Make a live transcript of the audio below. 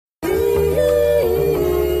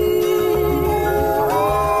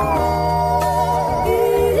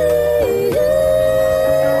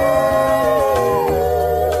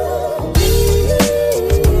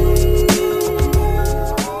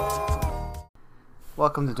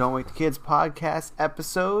Welcome to Don't Wake the Kids podcast,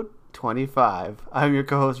 episode 25. I'm your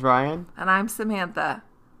co-host, Ryan. And I'm Samantha.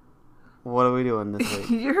 What are we doing this week?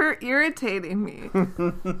 You're irritating me.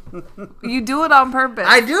 You do it on purpose.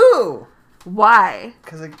 I do! Why?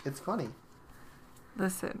 Because it's funny.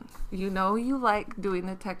 Listen, you know you like doing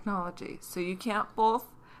the technology, so you can't both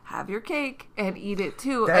have your cake and eat it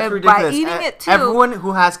too. That's and ridiculous. By eating it too... Everyone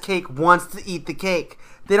who has cake wants to eat the cake.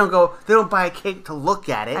 They don't buy a cake to look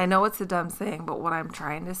at it. I know it's a dumb saying, but what I'm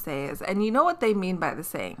trying to say is, and you know what they mean by the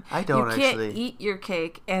saying. I don't You can't actually. eat your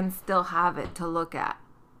cake and still have it to look at.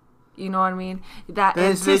 You know what I mean? That They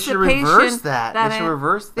anticipation. should reverse that. They should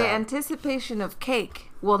reverse that. The anticipation of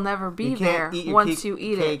cake will never be you there can't eat your once you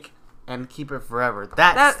eat cake it. And keep it forever.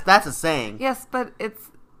 That's a saying. Yes, but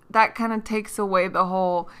that kind of takes away the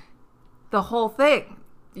whole thing.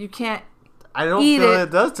 You can't. I don't eat feel it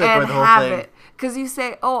it does take away and the whole have thing. it. Because you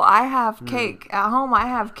say, oh, I have cake. At home, I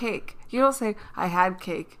have cake. You don't say, I had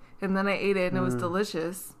cake, and then I ate it, and it was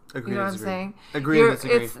delicious. Agree you know to what I'm disagree. saying? Agree to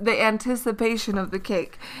disagree. It's the anticipation of the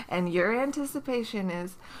cake. And your anticipation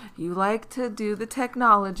is you like to do the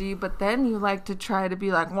technology, but then you like to try to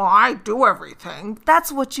be like, well, I do everything.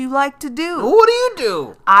 That's what you like to do. What do you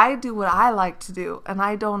do? I do what I like to do, and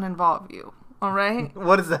I don't involve you. All right?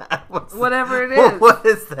 What is that? Whatever it is. What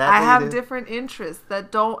is that? I have different interests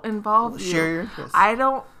that don't involve you. Share your interests. I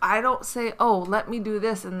don't say, oh, let me do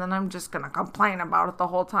this, and then I'm just going to complain about it the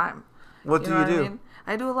whole time. What do you do? I mean?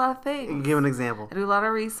 I do a lot of things. Give an example. I do a lot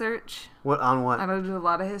of research. What on what? I do a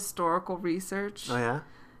lot of historical research. Oh yeah.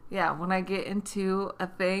 Yeah, when I get into a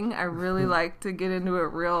thing, I really like to get into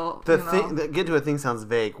it real. Get to a thing sounds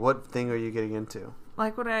vague. What thing are you getting into?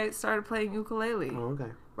 Like when I started playing ukulele. Oh,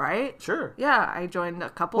 okay. Right? Sure. Yeah, I joined a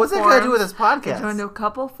couple What's forums. that got to do with this podcast? I joined a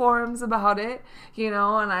couple forums about it, and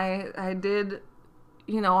I did,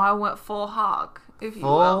 I went full hog, if you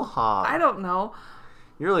will. Full hog. I don't know.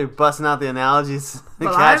 You're really busting out the analogies, the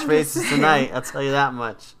But I'm just catchphrases saying. tonight. I'll tell you that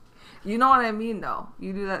much. You know what I mean, though.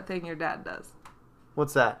 You do that thing your dad does,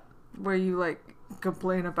 What's that? where you,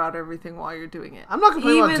 complain about everything while you're doing it. I'm not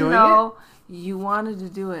complaining about doing Even though you wanted to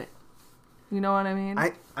do it. You know what I mean?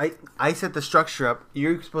 I set the structure up.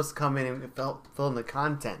 You're supposed to come in and fill in the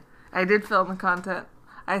content. I did film the content.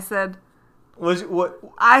 I said... What?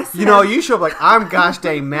 I said... You show up like, I'm gosh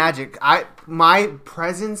dang magic. My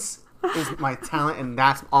presence is my talent, and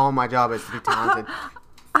that's all my job is, to be talented.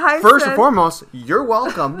 First and foremost, you're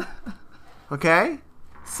welcome. Okay?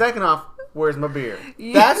 Second off, where's my beer?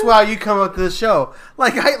 That's why you come up to the show.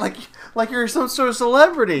 Like you're some sort of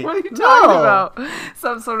celebrity. What are you talking about?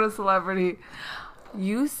 Some sort of celebrity.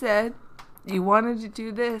 You said you wanted to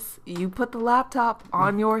do this. You put the laptop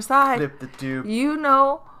on your side. Flip the tube. You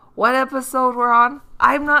know what episode we're on.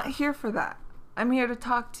 I'm not here for that. I'm here to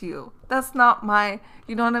talk to you. That's not my...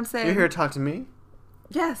 You know what I'm saying? You're here to talk to me?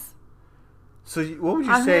 Yes. So what would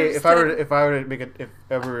you I'm say here if to I were to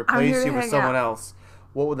ever replace here you to with hang someone out. else?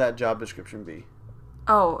 What would that job description be?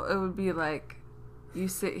 Oh, it would be like you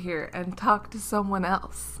sit here and talk to someone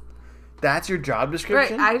else. That's your job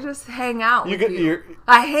description? Right, I just hang out with you. You're...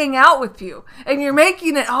 I hang out with you, and you're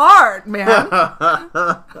making it hard, man.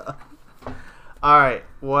 All right.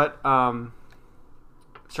 What? Start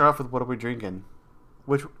off with what are we drinking?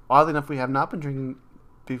 Which, oddly enough, we have not been drinking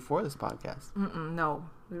before this podcast. No,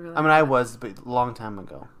 we really. I was, but a long time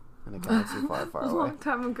ago, in a galaxy far, far a away. long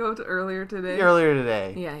time ago to earlier today. Earlier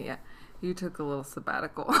today. Yeah. You took a little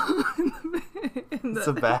sabbatical.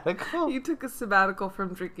 Sabbatical? You took a sabbatical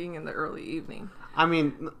from drinking in the early evening.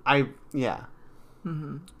 Yeah.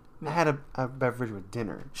 Mm-hmm. I had a beverage with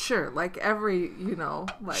dinner. Sure, like every,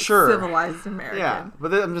 Sure. civilized American. Yeah,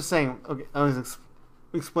 but I'm just saying, okay, I was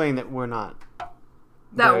explaining that we're not.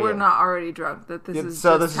 That we're not already drunk, that this is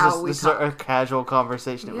a casual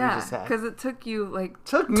conversation that we just had. because it took you,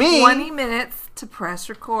 20 minutes to press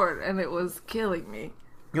record, and it was killing me.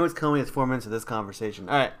 You know what's killing me? It's 4 minutes of this conversation.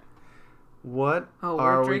 All right. What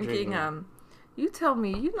we're we drinking? You tell me.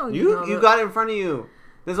 You You got it in front of you.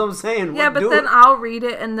 That's what I'm saying. Yeah, but then I'll read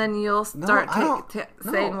it, and then you'll start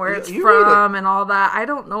saying where it's from and all that. I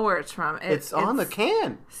don't know where it's from. It's on the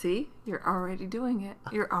can. See? You're already doing it.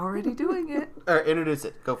 All right, introduce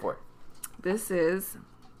it. Go for it. This is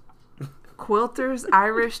Quilter's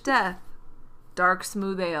Irish Death. Dark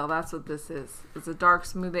smooth ale. That's what this is. It's a dark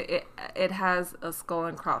smooth ale. It has a skull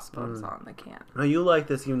and crossbones on the can. Now you like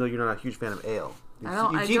this even though you're not a huge fan of ale.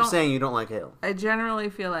 You keep saying you don't like ale. I generally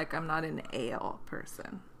feel like I'm not an ale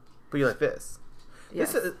person. But you like this.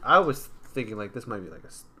 Yes. I was thinking this might be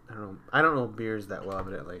I don't know beers that well,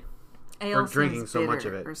 evidently. Ale or drinking so much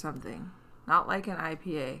of it or something. Not like an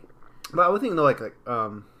IPA. But I would think though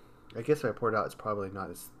I guess if I pour it out it's probably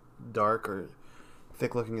not as dark or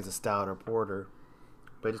thick looking as a stout or porter,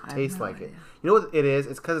 but it just tastes like it. You know what it is?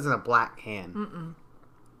 It's because it's in a black can.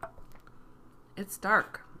 It's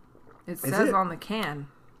dark. It says on the can,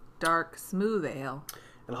 dark, smooth ale.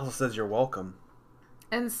 It also says you're welcome.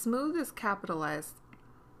 And smooth is capitalized.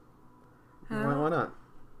 Why not?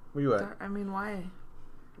 Where you at? I mean, why?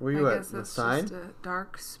 Where you I at? guess The it's sign? just a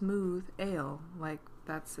dark, smooth ale. Like,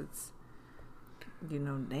 that's its,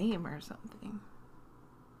 name or something.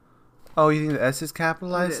 Oh, you think the S is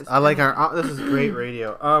capitalized? It is. I like our... this is great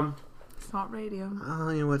radio. It's not radio.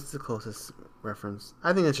 What's the closest reference?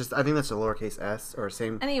 I think that's a lowercase s or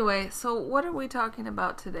same... Anyway, so what are we talking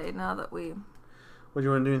about today now that we... Would you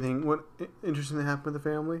want to do anything? What interesting that happened with the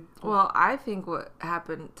family? Well, I think what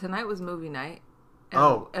happened... Tonight was movie night.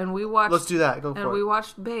 And we watched... Let's do that. Go for it. And we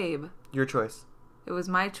watched Babe. Your choice. It was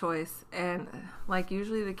my choice. And,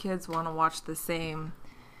 usually the kids want to watch the same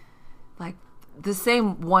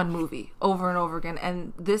one movie over and over again.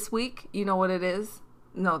 And this week, you know what it is?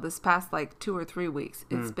 No, this past 2 or 3 weeks,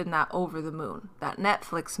 it's been that Over the Moon, that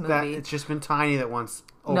Netflix movie. It's just been Tiny that wants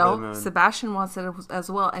Over the Moon. No, Sebastian wants it as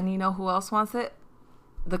well. And you know who else wants it?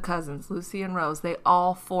 The cousins, Lucy and Rose. They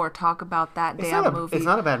all four talk about that movie. It's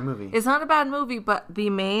not a bad movie. It's not a bad movie, but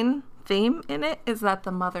the main theme in it is that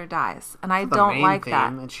the mother dies. And I don't like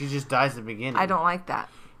that. And she just dies at the beginning. I don't like that.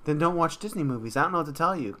 Then don't watch Disney movies. I don't know what to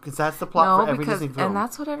tell you. Because that's the plot for every Disney film. And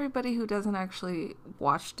that's what everybody who doesn't actually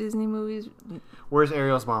watch Disney movies... Where's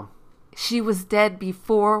Ariel's mom? She was dead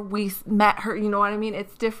before we met her. You know what I mean?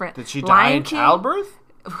 It's different. Did she die in childbirth?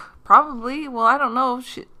 Probably. Well, I don't know.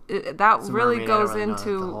 That really goes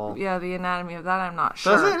into the anatomy of that. I'm not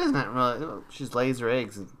sure. Does it? Isn't it really? She lays her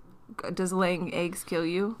eggs. Does laying eggs kill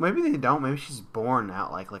you? Maybe they don't. Maybe she's born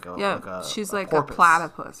out like a she's a a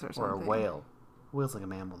platypus or something. Or a whale. A whale's like a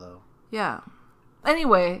mammal though. Yeah.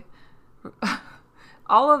 Anyway,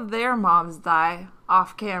 all of their moms die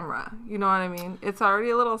off camera. You know what I mean? It's already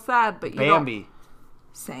a little sad, but Bambi.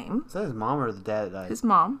 Same. Is that his mom or the dad that died? His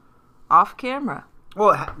mom, off camera.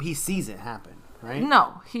 Well, he sees it happen. Right?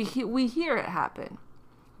 No, we hear it happen.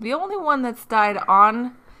 The only one that's died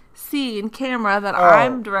on scene camera that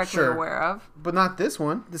I'm directly aware of, but not this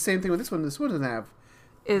one. The same thing with this one. This one doesn't have.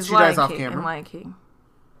 Is she dies off camera. Lion King.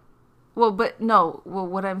 Well, but no. Well,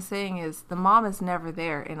 what I'm saying is the mom is never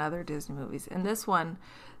there in other Disney movies. In this one,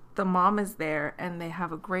 the mom is there, and they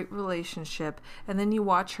have a great relationship. And then you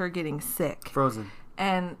watch her getting sick. Frozen.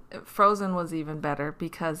 And Frozen was even better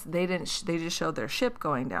because they didn't. They just showed their ship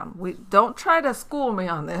going down. We don't try to school me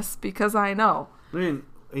on this because I know. I mean,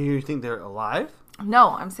 you think they're alive?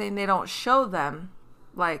 No, I'm saying they don't show them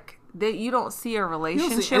you don't see a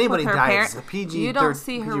relationship with her parents. It's a PG. You don't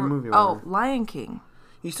see her. Movie Lion King.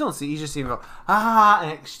 You still don't see. You just see him go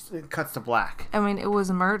and it cuts to black. I mean, it was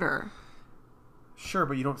murder. Sure,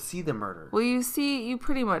 but you don't see the murder. Well, you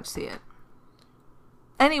pretty much see it.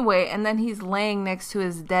 Anyway, and then he's laying next to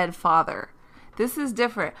his dead father. This is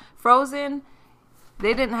different. Frozen,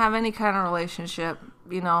 they didn't have any kind of relationship,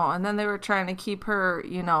 and then they were trying to keep her,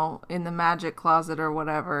 in the magic closet or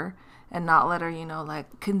whatever and not let her,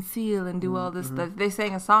 conceal and do all this stuff. They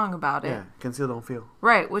sang a song about it. Yeah, conceal, don't feel.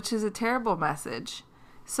 Right, which is a terrible message.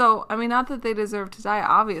 So, I mean, not that they deserve to die,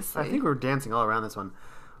 obviously. I think we're dancing all around this one.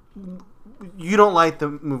 You don't like the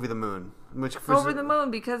movie The Moon. Over the Moon,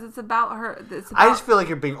 because it's about her. I just feel like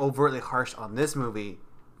you're being overtly harsh on this movie,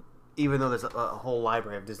 even though there's a whole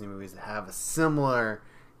library of Disney movies that have a similar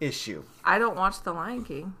issue. I don't watch The Lion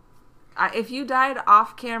King. If you died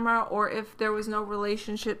off camera, or if there was no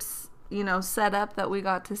relationships, set up that we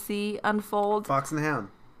got to see unfold. Fox and the Hound.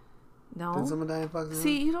 No. Did someone die in Fox and the Hound?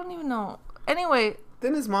 See, you don't even know. Anyway.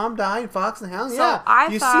 Didn't his mom die in Fox and the Hound? So yeah.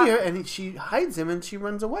 You see her, and she hides him, and she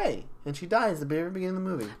runs away. And she dies at the very beginning of the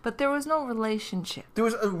movie. But there was no relationship. There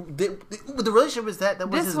was the relationship was that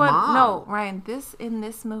was his mom. No, Ryan, in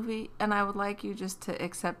this movie, and I would like you just to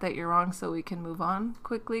accept that you're wrong so we can move on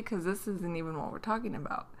quickly, because this isn't even what we're talking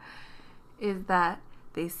about, is that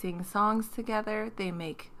they sing songs together, they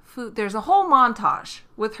make food. There's a whole montage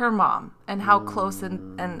with her mom and how close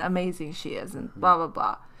and amazing she is and blah, blah,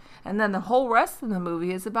 blah. And then the whole rest of the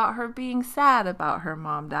movie is about her being sad about her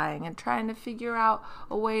mom dying and trying to figure out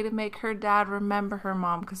a way to make her dad remember her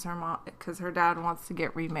mom because her dad wants to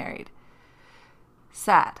get remarried.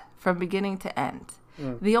 Sad from beginning to end.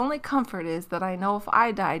 The only comfort is that I know if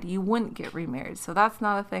I died, you wouldn't get remarried. So that's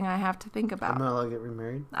not a thing I have to think about. I'm not allowed to get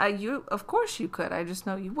remarried? Of course you could. I just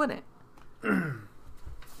know you wouldn't.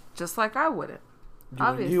 Just like I wouldn't.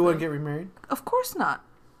 Obviously. You wouldn't get remarried? Of course not.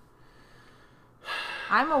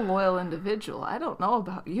 I'm a loyal individual. I don't know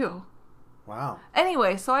about you. Wow.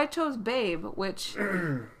 Anyway, so I chose Babe, which,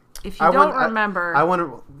 if you don't remember... I want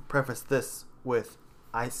to preface this with,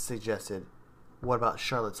 I suggested, what about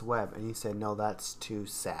Charlotte's Web? And you said, no, that's too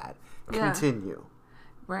sad. Yeah. Continue.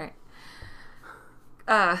 Right.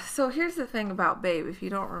 So here's the thing about Babe. If you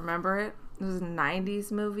don't remember it, it was a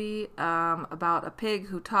 90s movie about a pig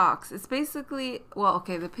who talks. It's basically, well,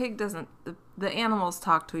 okay, the pig doesn't, the animals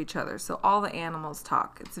talk to each other. So all the animals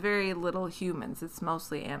talk. It's very little humans. It's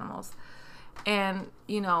mostly animals. And,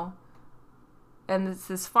 and it's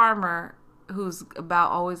this farmer who's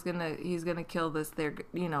about always he's gonna kill this, they're,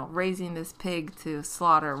 raising this pig to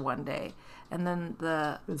slaughter one day. And then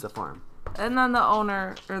it's a farm. And then the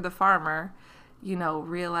owner, or the farmer,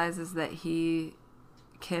 realizes that he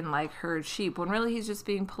can herd sheep when really he's just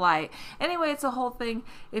being polite. Anyway, it's a whole thing.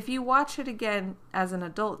 If you watch it again as an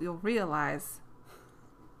adult, you'll realize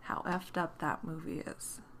how effed up that movie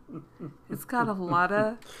is. It's got a lot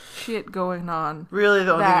of shit going on. Really,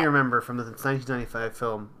 the only thing you remember from the 1995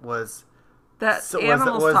 film was that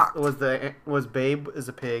animals talked. Was Babe is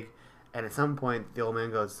a pig, and at some point the old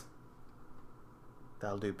man goes,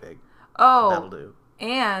 "That'll do, pig. Oh, that'll do."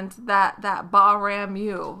 And that Ba Ram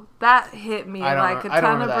You, that hit me like a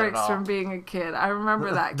ton of bricks from being a kid. I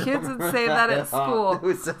remember that. Kids would say that at school.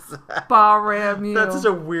 Ba Ram You. That's such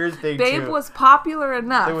a weird thing, Babe was popular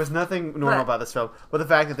enough. There was nothing normal about this film. But the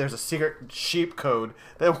fact that there's a secret sheep code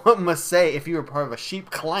that one must say if you were part of a sheep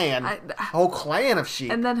clan, a whole clan of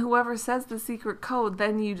sheep. And then whoever says the secret code,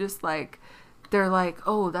 then you just they're like,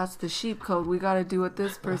 oh, that's the sheep code. We got to do what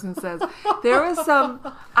this person says. There was some...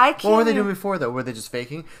 What were they doing before, though? Were they just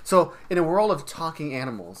faking? So, in a world of talking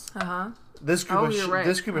animals, this group of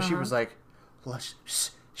sheep was like, let's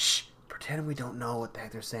shh, pretend we don't know what the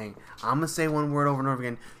heck they're saying. I'm going to say one word over and over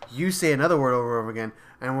again. You say another word over and over again,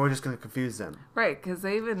 and we're just going to confuse them. Right, because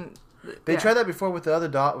they even... They tried that before with the other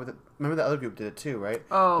dog. Remember the other group did it, too, right?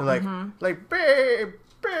 Oh, they're like,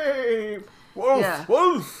 babe, wolf,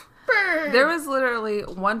 wolf. There was literally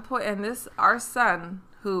one point, and our son,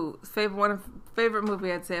 who favorite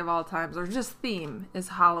movie I'd say of all times, or just theme, is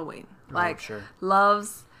Halloween. Sure.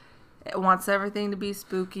 Wants everything to be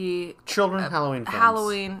spooky. Children Halloween films.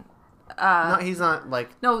 Halloween. No, he's not the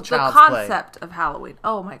Child's concept Play. Of Halloween.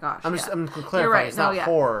 Oh my gosh! I'm clarifying. You're right. It's not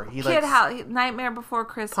horror. He likes Nightmare Before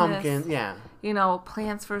Christmas. Pumpkin. Yeah.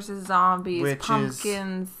 Plants vs Zombies, witches,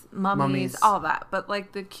 pumpkins, mummies, all that. But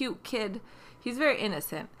the cute kid, he's very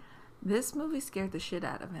innocent. This movie scared the shit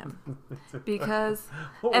out of him because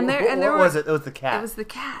what was it? It was the cat. It was the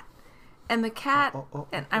cat, and the cat.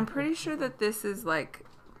 And I'm pretty sure that this is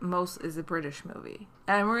is a British movie.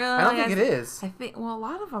 And I don't think it is. I think a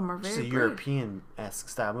lot of them are very. It's a European-esque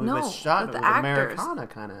style movie. No, it's shot with Americana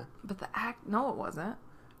kind of. But no, it wasn't.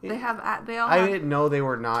 They have they all. I didn't know they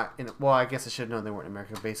were not. Well, I guess I should know they weren't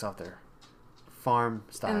American, based off their farm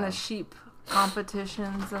style. And the sheep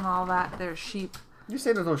competitions and all that. They're sheep. You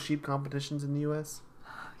say there's no sheep competitions in the U.S.?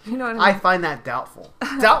 You know what I mean? I find that doubtful.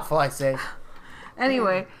 Doubtful, I say.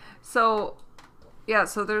 Anyway, so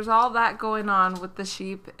there's all that going on with the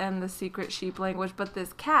sheep and the secret sheep language, but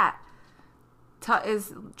this cat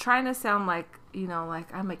is trying to sound like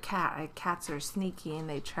I'm a cat. Cats are sneaky and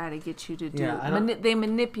they try to get you to do. They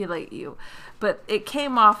manipulate you, but it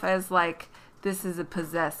came off as this is a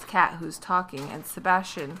possessed cat who's talking, and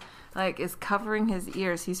Sebastian is covering his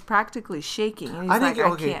ears. He's practically shaking. And he's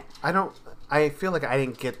I can't. I feel like I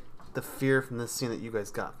didn't get the fear from this scene that you guys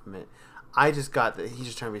got from it. I just got that he's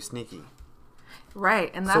just trying to be sneaky. Right,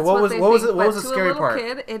 and that's so what was the scary part? To a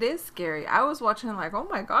little kid, it is scary. I was watching oh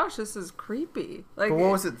my gosh, this is creepy. But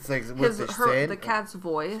what was it like? What they said? The cat's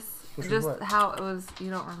voice, how it was.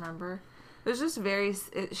 You don't remember? It was just very.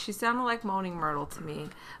 She sounded like Moaning Myrtle to me,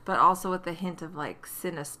 but also with a hint of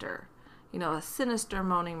sinister. A sinister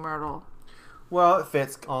Moaning Myrtle. Well, it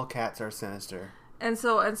fits. All cats are sinister. And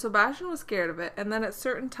Sebastian was scared of it. And then at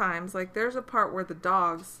certain times, there's a part where the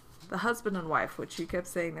dogs, the husband and wife, which you kept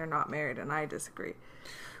saying they're not married, and I disagree.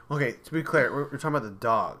 Okay, to be clear, we're talking about the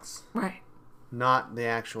dogs. Right. Not the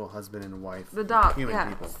actual husband and wife. The dog, human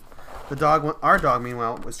people. Our dog,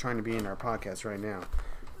 meanwhile, was trying to be in our podcast right now.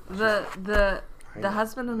 The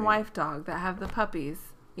husband and wife dog that have the puppies,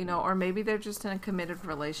 or maybe they're just in a committed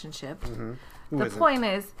relationship. Mm-hmm. The point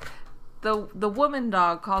is, the woman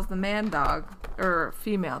dog calls the man dog, or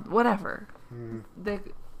female, whatever, the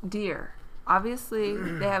deer. Obviously,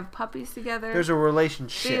 they have puppies together. There's a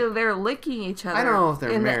relationship. They're licking each other. I don't know if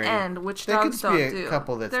they're married. In the end, which dogs don't do. There could be a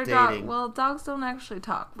couple that's dating. Dogs don't actually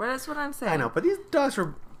talk. But that's what I'm saying. I know, but these dogs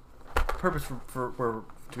were purpose were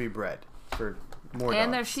to be bred for More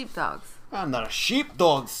and dogs. they're sheepdogs. I'm not a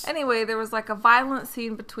sheepdogs. Anyway, there was like a violent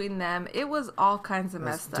scene between them. It was all kinds of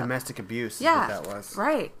messed up. Domestic abuse is Yeah, what that was.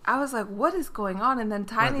 right. I was like, what is going on? And then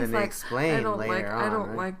Tiny's then they like, explain I don't later on,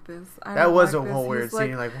 right? like this. That was a whole weird scene.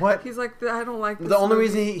 You're like, what? He's like, I don't like this. The only movie.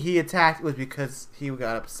 reason he attacked was because he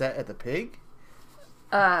got upset at the pig?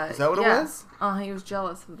 Is that what it was? He was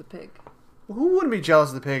jealous of the pig. Who wouldn't be jealous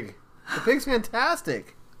of the pig? The pig's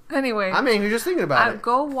fantastic. Anyway. I'm angry just thinking about it.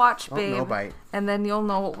 Go watch Babe. No bite. And then you'll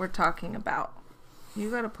know what we're talking about.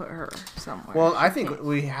 You gotta put her somewhere. Well, I think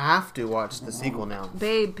we have to watch the sequel now.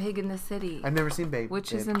 Babe, Pig in the City. I've never seen Babe.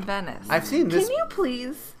 Which is in Venice. I've seen this. Can you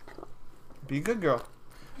please? Be a good girl.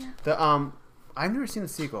 Yeah. I've never seen the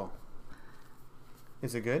sequel.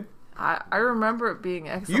 Is it good? I remember it being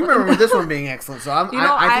excellent. You remember this one being excellent, so I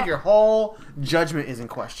think your whole judgment is in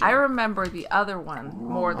question. I remember the other one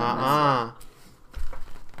more than this one.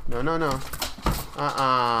 No.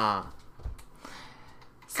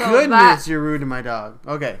 So Goodness, you're rude to my dog.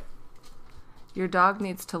 Okay. Your dog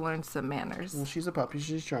needs to learn some manners. Well, she's a puppy.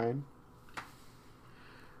 She's trying.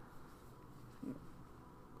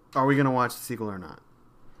 Are we going to watch the sequel or not?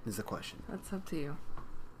 Is the question. That's up to you.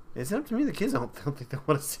 It's up to me. The kids don't think they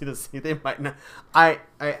want to see the sequel. They might not.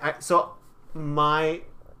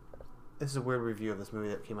 This is a weird review of this movie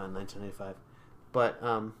that came out in 1995. But,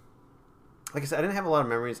 like I said, I didn't have a lot of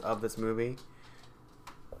memories of this movie.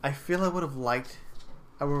 I feel I would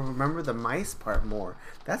remember the mice part more.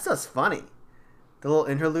 That stuff's funny. The little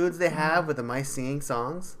interludes they have with the mice singing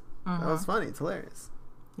songs. That was funny. It's hilarious.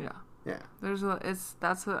 Yeah. Yeah.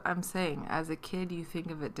 That's what I'm saying. As a kid, you think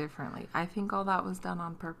of it differently. I think all that was done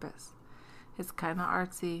on purpose. It's kind of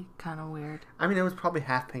artsy, kind of weird. I mean, I was probably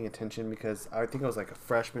half paying attention because I think I was like a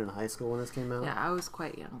freshman in high school when this came out. Yeah, I was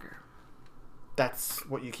quite younger. That's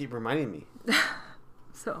what you keep reminding me.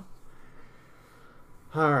 So.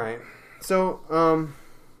 All right. So,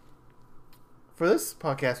 for this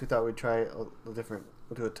podcast, we thought we'd try we'll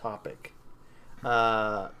do a topic. We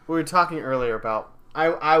were talking earlier about,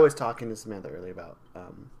 I was talking to Samantha earlier about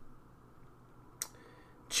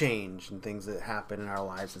change and things that happen in our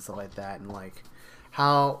lives and stuff like that, and like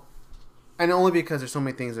how, and only because there's so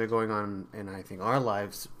many things that are going on in, I think, our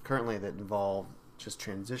lives currently that involve just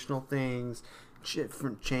transitional things,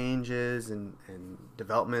 different changes and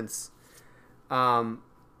developments,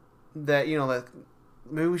 that, you know, that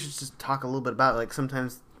maybe we should just talk a little bit about, like,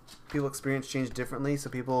 sometimes people experience change differently. So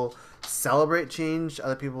people celebrate change.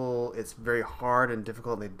 Other people, it's very hard and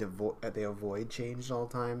difficult. They avoid change all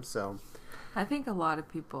the time. So I think a lot of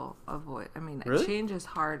people avoid. I mean, really? Change is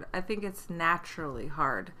hard. I think it's naturally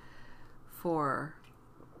hard for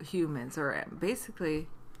humans, or basically,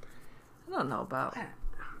 I don't know about.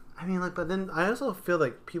 I mean, like, but then I also feel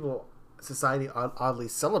like society oddly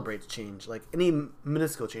celebrates change, like any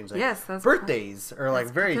minuscule change, like yes, that's birthdays or like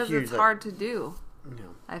very because huge. It's like, hard to do. Yeah.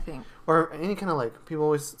 I think. Or any kind of, like, people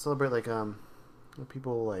always celebrate, like,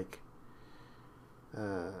 people, like,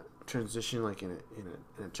 transition, like, in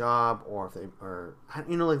a job, or if they, or,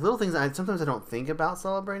 you know, like, little things sometimes I don't think about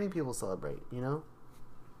celebrating, people celebrate, you know?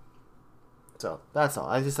 So, that's all.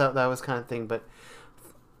 I just thought that was kind of thing, but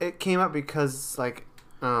it came up because, like,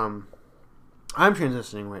 I'm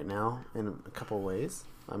transitioning right now in a couple of ways.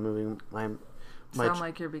 I'm moving, Sound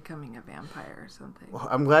like you're becoming a vampire or something. Well,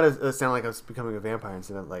 I'm glad it sounded like I was becoming a vampire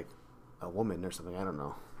instead of like a woman or something. I don't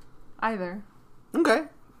know. Either. Okay.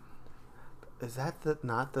 Is that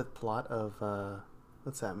not the plot of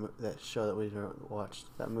what's that show that we watched?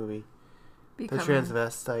 That movie, The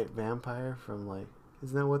Transvestite Vampire from, like,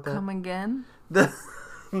 isn't that what that? Come Again. The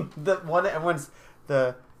one that everyone's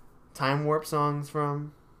the time warp songs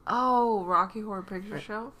from. Oh, Rocky Horror Picture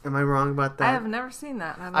Show. Am I wrong about that? I have never seen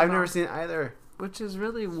that. I've never seen it either. Which is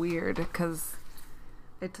really weird because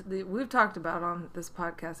we've talked about on this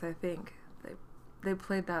podcast, I think, they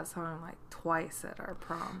played that song like twice at our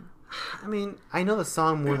prom. I mean, I know the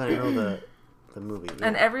song more than I know the movie. Yeah.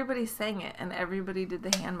 And everybody sang it, and everybody did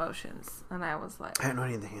the hand motions. And I was like, I don't know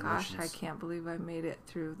any of the hand motions. Gosh, I can't believe I made it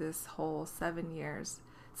through this whole 7 years.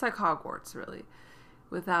 It's like Hogwarts, really,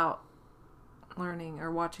 without learning or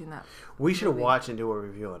watching that. We should watch and do a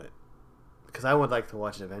review on it. Because I would like to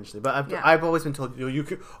watch it eventually, but I've always been told you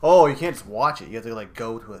can't just watch it. You have to, like,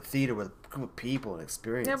 go to a theater with a group of people and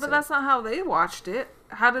experience it. Yeah, but that's not how they watched it.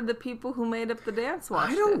 How did the people who made up the dance watch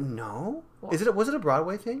it? I don't know. Well, was it a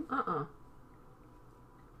Broadway thing?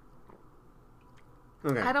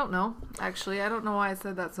 Okay. I don't know. Actually, I don't know why I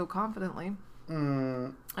said that so confidently.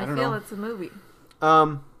 I feel it's a movie.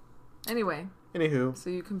 Anyway. Anywho. So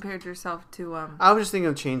you compared yourself to I was just thinking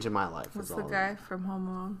of change in my life. What's the guy from Home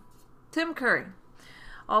Alone? Tim Curry.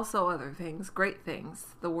 Also other things. Great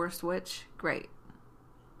things. The Worst Witch. Great.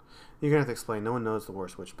 You're going to have to explain. No one knows The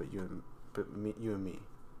Worst Witch but you and me.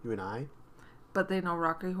 You and I. But they know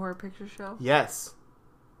Rocky Horror Picture Show? Yes.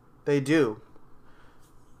 They do.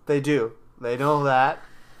 They do. They know that.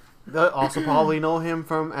 They also probably know him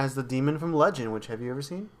as the demon from Legend, which have you ever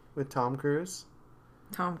seen? With Tom Cruise?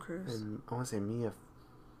 Tom Cruise. And I want to say Mia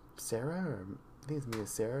Sarah, or I think it's Mia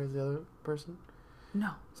Sarah is the other person.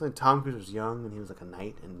 No. It's like Tom Cruise was young and he was like a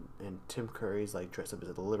knight, and Tim Curry's like dressed up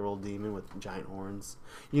as a literal demon with giant horns.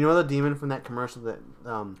 You know the demon from that commercial that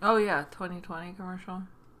Oh yeah, 2020 commercial.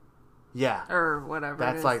 Yeah. Or whatever.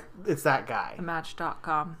 That's like it's that guy. The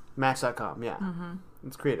Match.com. Match.com, yeah. Mm-hmm.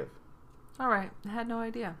 It's creative. All right. I had no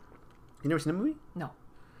idea. You never seen the movie? No.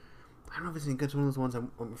 I don't know if it's any good. It's one of those ones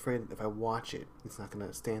I'm afraid if I watch it, it's not going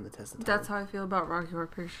to stand the test of time. That's how I feel about Rocky Horror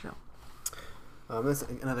Picture Show. That's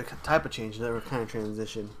another type of change that we're kind of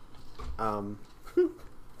transition. But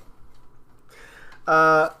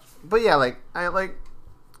yeah,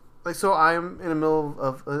 so I'm in the middle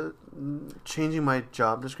of changing my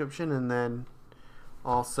job description, and then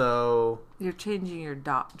also you're changing your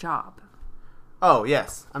job. Oh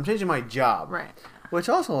yes, I'm changing my job, right? Which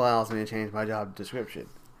also allows me to change my job description.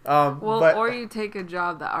 Or you take a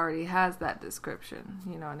job that already has that description.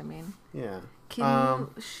 You know what I mean? Yeah. Can you?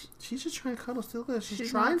 She's just trying to cuddle still. She's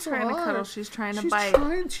trying so to hard. cuddle. She's trying to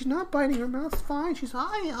bite. She's not biting. Her mouth's fine. She's hi,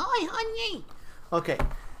 honey. Okay.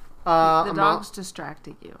 The dog's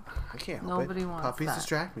distracting you. I can't. Nobody wants puppies that.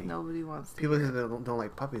 Distract me. Nobody wants. People that don't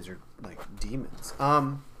like puppies are like demons.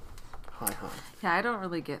 Hi. Yeah, I don't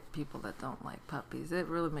really get people that don't like puppies. It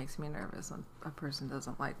really makes me nervous when a person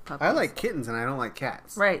doesn't like puppies. I like kittens and I don't like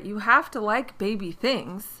cats. Right. You have to like baby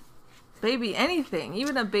things. Baby anything.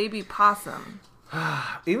 Even a baby possum.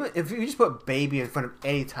 Even if you just put baby in front of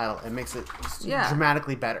any title, it makes it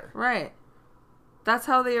dramatically better. Right. That's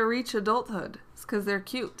how they reach adulthood. It's because they're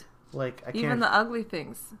cute. Even the ugly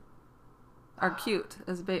things are cute.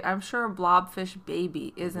 I'm sure a blobfish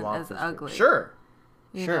baby isn't as ugly. Sure.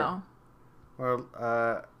 You know?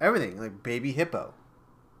 Or everything, like baby hippo.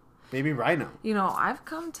 Baby rhino. You know, I've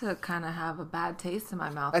come to kind of have a bad taste in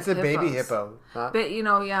my mouth. I said baby hippo. But,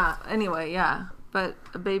 yeah. Anyway, yeah. But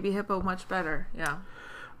a baby hippo, much better. Yeah.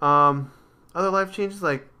 Other life changes,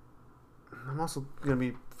 like, I'm also going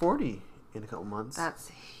to be 40 in a couple months. That's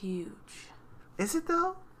huge. Is it,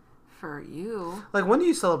 though? For you. Like, when do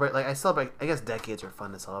you celebrate? Like, I guess decades are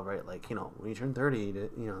fun to celebrate. Like, when you turn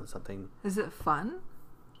 30, something. Is it fun?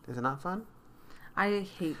 Is it not fun? I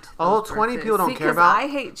hate 20 people don't care about. I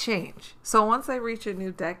hate change. So once I reach a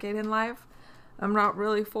new decade in life, I'm not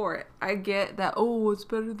really for it. I get that, it's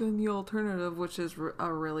better than the alternative, which is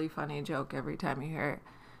a really funny joke every time you hear it.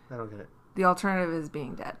 I don't get it. The alternative is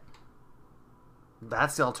being dead.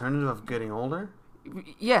 That's the alternative of getting older?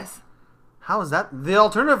 Yes. How is that? The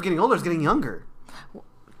alternative of getting older is getting younger.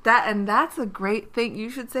 That's a great thing. You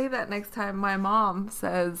should say that next time my mom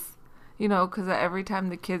says... because every time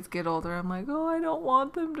the kids get older, I'm like, I don't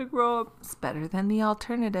want them to grow up. It's better than the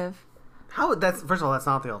alternative. First of all, that's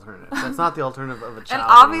not the alternative. That's not the alternative of a child. And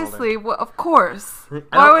obviously, of course.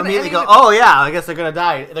 I don't immediately go, I guess they're going to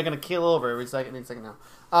die. They're going to keel over every second now.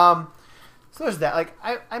 So there's that. Like,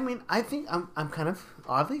 I think I'm kind of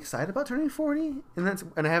oddly excited about turning 40. And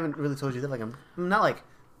I haven't really told you that. Like, I'm not like,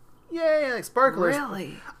 yay, like sparklers.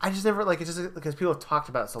 Really? I just never it's just because people have talked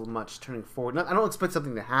about it so much turning 40. I don't expect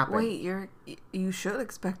something to happen. Wait, you should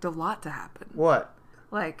expect a lot to happen. What?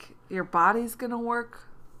 Like your body's gonna work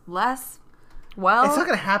less. Well, it's not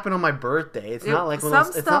gonna happen on my birthday. It's not like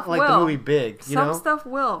it's not like the movie Big. Some stuff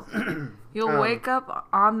will. You'll wake up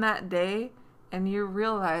on that day and you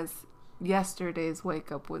realize yesterday's wake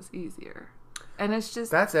up was easier, and it's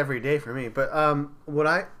just that's every day for me. But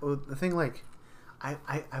the thing like. I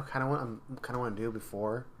kind of want to do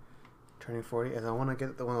before turning 40 is I want to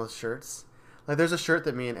get one of those shirts. Like there's a shirt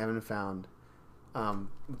that me and Evan found.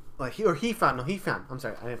 He found. I'm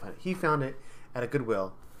sorry, I didn't find it. He found it at a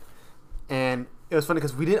Goodwill, and it was funny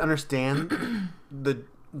because we didn't understand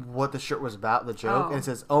what the shirt was about, the joke, and it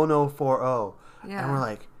says "Oh no 4-0," and we're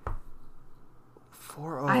like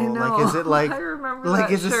 4-0. I know. Like is it like I remember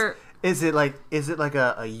like that shirt. Is it like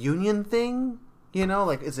a union thing?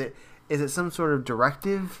 Like is it some sort of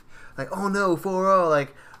directive? Like, oh no, 4-0,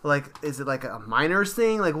 like is it like a minors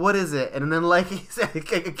thing? Like, what is it? And then like he said, I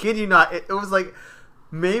kid you not, it was like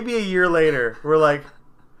maybe a year later, we're like,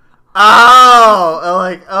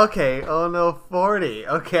 okay, oh no, 40.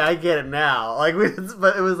 Okay, I get it now.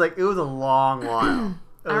 But it was a long while.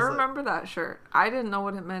 I remember that shirt. I didn't know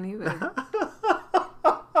what it meant either.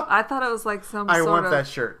 I thought it was like I want that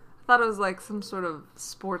shirt. I thought it was like some sort of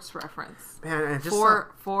sports reference. Man, and it just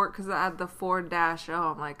because I had the 4-0.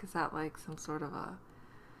 I'm like, is that like some sort of a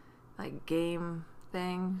like game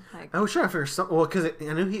thing? Like, I was trying to figure something. Well, because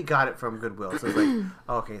I knew he got it from Goodwill, so it's like,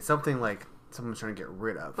 okay, something like someone's trying to get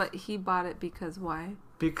rid of. But he bought it because why?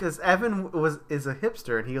 Because Evan is a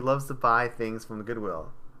hipster and he loves to buy things from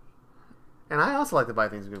Goodwill. And I also like to buy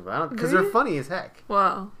things from Goodwill because they're funny as heck.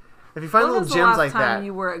 Well, if you find little gems like that, time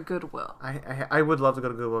you were at Goodwill? I would love to go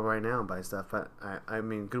to Goodwill right now and buy stuff, but I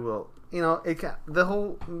mean Goodwill, you know, the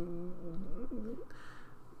whole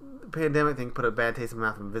pandemic thing put a bad taste in my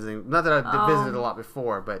mouth from visiting. Not that I visited a lot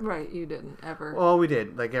before, but right, you didn't ever. Well, we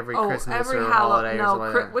did like every Christmas or holiday or something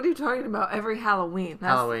like that. What are you talking about? Every Halloween.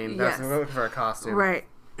 That's we're looking for a costume, right?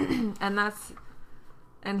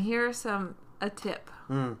 And here's a tip.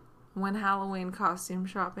 When Halloween costume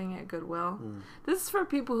shopping at Goodwill. This is for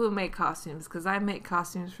people who make costumes, because I make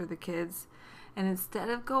costumes for the kids. And instead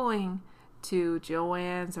of going to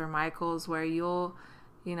Joann's or Michael's where you'll,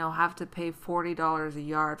 have to pay $40 a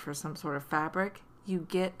yard for some sort of fabric, you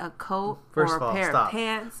get a coat or a pair of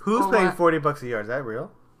pants. Who's paying $40 a yard? Is that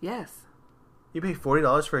real? Yes. You pay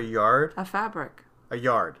 $40 for a yard? A fabric. A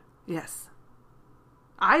yard? Yes.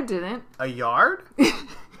 I didn't. A yard?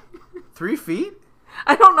 3 feet?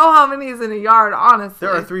 I don't know how many is in a yard, honestly.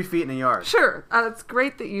 There are 3 feet in a yard. Sure. It's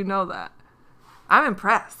great that you know that. I'm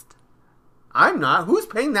impressed. I'm not. Who's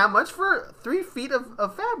paying that much for 3 feet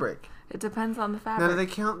of fabric? It depends on the fabric. Now, do they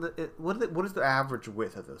count... what is the average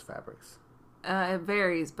width of those fabrics? It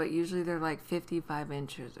varies, but usually they're like 55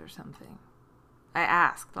 inches or something. I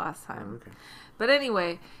asked last time. Okay. But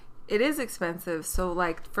anyway, it is expensive. So,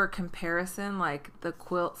 like, for comparison, like, the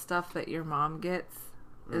quilt stuff that your mom gets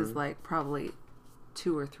is, like, probably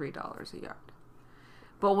 $2 or $3 a yard.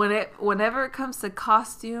 But whenever it comes to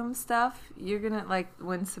costume stuff, you're gonna, like,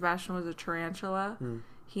 when Sebastian was a tarantula,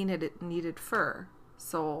 he needed fur.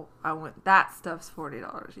 So that stuff's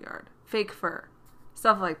 $40 a yard. Fake fur.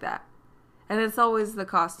 Stuff like that. And it's always the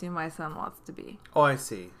costume my son wants to be. Oh, I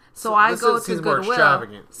see. So I go to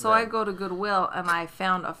Goodwill. I go to Goodwill and I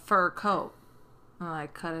found a fur coat. And I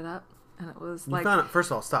cut it up and it was first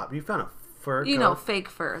of all, stop. You found a fur coat? Fake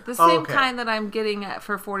fur. The same kind that I'm getting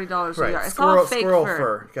for $40 a yard. It's all fake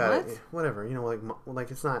fur. Got it. Whatever. Like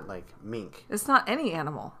it's not like mink. It's not any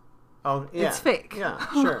animal. Oh, yeah. It's fake. Yeah,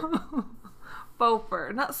 sure. Faux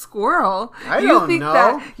fur, not squirrel.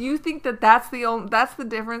 You think that that's the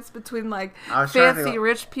difference between like fancy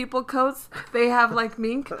rich people coats they have like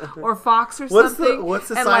mink or fox or something. What's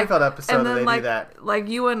the Seinfeld episode that they do that? Like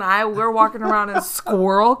you and I, we're walking around in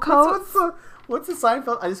squirrel coats. What's the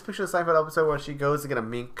Seinfeld? I just picture the Seinfeld episode where she goes to get a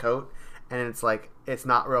mink coat and it's like it's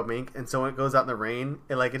not real mink, and so when it goes out in the rain,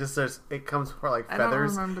 it comes for like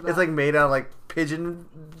feathers. I don't remember that. It's like made out of like pigeon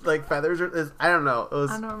like feathers. I don't know.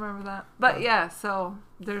 I don't remember that. But yeah, so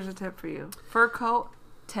there's a tip for you. Fur coat,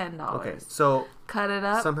 $10. Okay, so cut it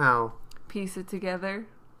up somehow, piece it together.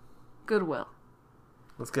 Goodwill.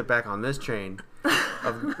 Let's get back on this train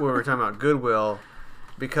of where we're talking about Goodwill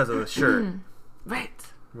because of the shirt.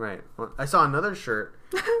 Right. Well, I saw another shirt.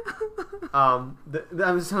 I'm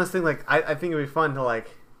just trying to think. Like, I think it'd be fun to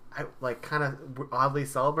kind of oddly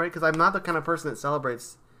celebrate because I'm not the kind of person that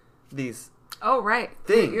celebrates these. Oh right,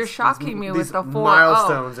 things. You're shocking me with the 4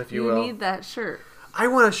 milestones, if you will. You need that shirt. I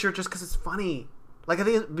want a shirt just because it's funny. Like I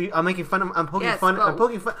think I'm making fun. I'm poking fun. I'm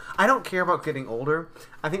poking fun. I don't care about getting older.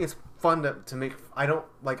 I think it's fun to make. I don't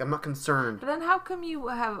like. I'm not concerned. But then how come you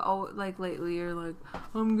have lately? You're like,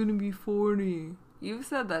 I'm gonna be 40. You've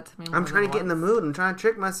said that to me. I'm trying to get in the mood. I'm trying to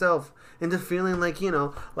trick myself into feeling like,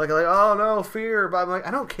 like oh no, fear. But I'm like,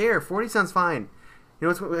 I don't care. 40 sounds fine. You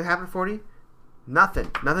know what happened at 40?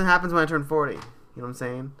 Nothing. Nothing happens when I turn 40. You know what I'm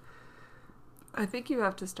saying? I think you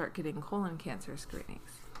have to start getting colon cancer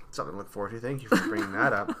screenings. Something to look forward to. Thank you for bringing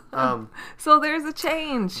that up. So there's a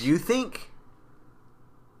change. You think?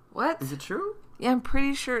 What? Is it true? Yeah, I'm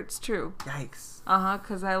pretty sure it's true. Yikes.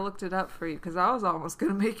 Because I looked it up for you. Because I was almost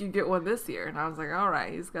going to make you get one this year. And I was like, all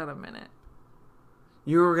right, he's got a minute.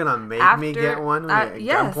 You were going to make me get one at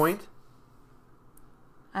yes. gunpoint?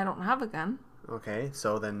 I don't have a gun. Okay,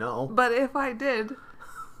 so then no. But if I did,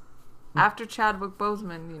 after Chadwick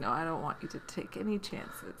Boseman, I don't want you to take any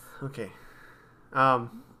chances. Okay.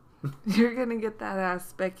 You're going to get that ass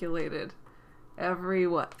speculated every,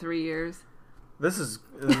 3 years? This is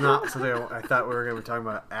not something I thought we were going to be talking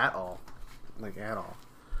about at all. Like, at all.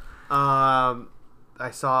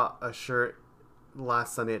 I saw a shirt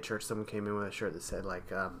last Sunday at church. Someone came in with a shirt that said,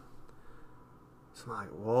 something like,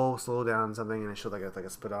 whoa, slow down, something. And it showed, like a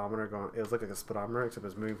speedometer going. It was like a speedometer, except it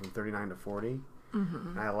was moving from 39 to 40. Mm-hmm.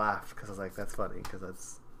 And I laughed because I was like, that's funny, because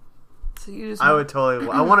that's So you just I would totally.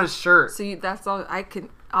 I want a shirt. So that's all I can.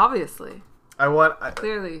 Obviously.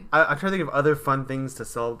 Clearly. I'm trying to think of other fun things to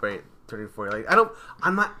celebrate turning 40. Like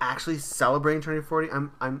I'm not actually celebrating turning 40.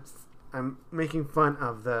 I'm making fun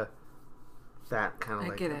of that kind of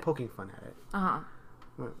like poking fun at it.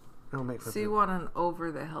 Don't make fun. So you want an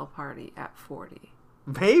over the hill party at 40?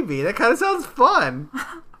 Maybe that kind of sounds fun.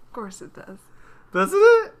 Of course it does. Doesn't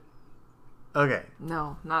it? Okay.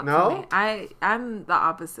 No, not for me. I'm the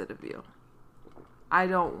opposite of you. I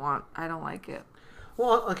don't like it.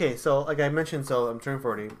 Well, okay, so like I mentioned, so I'm turning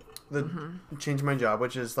 40. Changing my job,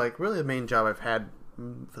 which is like really the main job I've had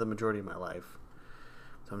for the majority of my life.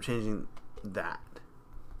 So I'm changing that.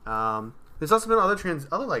 There's also been other changes.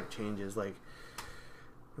 Like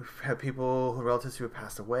we've had relatives who have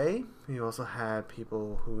passed away. We also had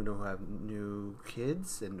people who have new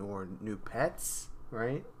kids or new pets,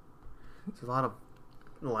 right? There's a lot of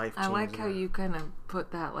life changes. I like how you kind of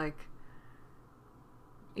put that like,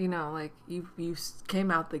 like you came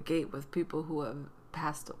out the gate with people who have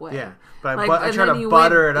passed away. Yeah, but I try to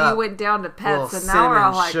butter it up. You went down to pets, and now we're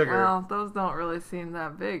all like, well, those don't really seem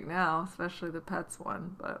that big now, especially the pets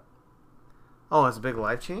one. But it's a big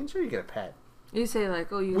life change, or you get a pet. You say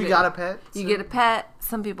like, we got a pet. You get a pet.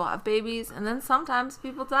 Some people have babies, and then sometimes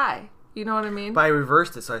people die. You know what I mean? But I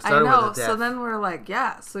reversed it, so I started with a death. So then we're like,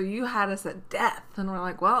 yeah, so you had us at death. And we're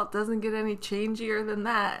like, well, it doesn't get any changier than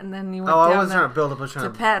that. And then you went down trying to build up. to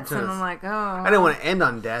pets, and I'm like, I didn't want to end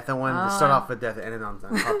on death. I wanted to start off with death and end on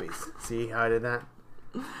puppies. See how I did that?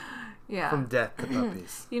 Yeah. From death to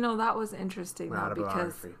puppies. That was interesting, though,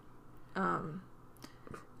 because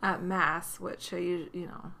at Mass, which I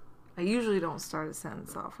usually don't start a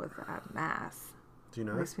sentence off with at Mass. Do you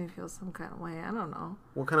know? It makes me feel some kind of way. I don't know.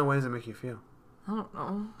 What kind of way does it make you feel? I don't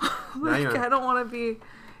know. I don't want to be,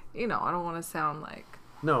 I don't want to sound like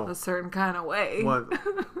a certain kind of way. What?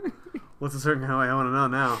 What's a certain kind of way? I want to know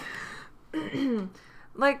now.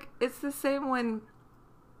 Like, it's the same when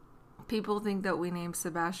people think that we named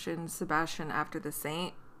Sebastian after the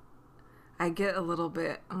saint. I get a little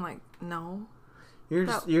bit, I'm like, no.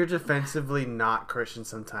 You're defensively not Christian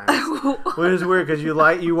sometimes, which is weird because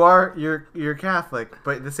you're Catholic,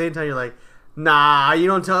 but at the same time you're like, nah, you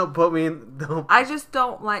don't put me in. I just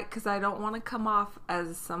don't like because I don't want to come off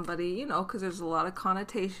as somebody, because there's a lot of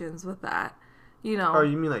connotations with that, Oh,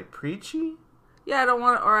 you mean like preachy? Yeah, I don't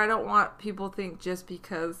want people to think just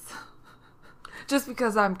because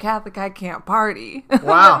I'm Catholic, I can't party.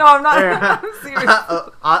 Wow. No, I'm not. I'm serious.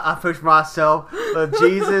 I pushed myself.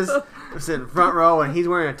 Jesus was sitting front row, and he's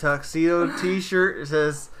wearing a tuxedo T-shirt. It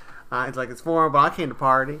says, it's like it's formal, but I came to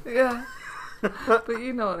party. Yeah. But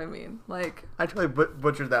you know what I mean. Like, I totally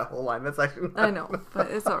butchered that whole line. That's actually I know,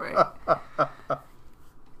 but it's all right.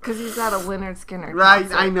 Because he's at a Lynyrd Skynyrd right,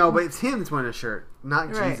 concert. I know, but it's him that's wearing a shirt,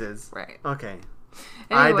 not right, Jesus. Right. Okay.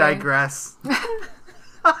 Anyway. I digress.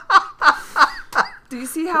 Do you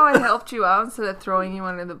see how I helped you out instead of throwing you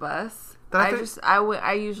under the bus? I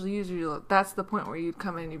usually that's the point where you'd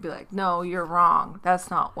come in and you'd be like, no, you're wrong. That's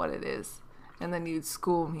not what it is. And then you'd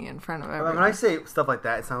school me in front of everyone. When I say stuff like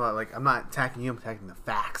that, it's not like I'm not attacking you, I'm attacking the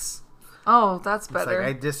facts. Oh, that's better. It's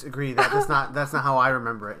like, I disagree. That's not how I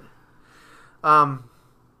remember it.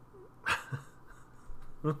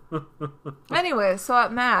 Anyway, so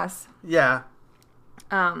at Mass. Yeah.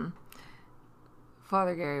 Father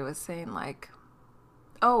Gary was saying like,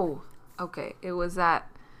 oh, okay, it was at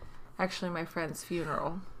actually my friend's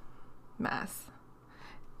funeral Mass.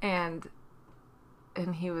 And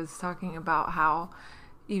he was talking about how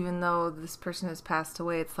even though this person has passed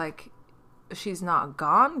away, it's like she's not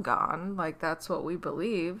gone. Like, that's what we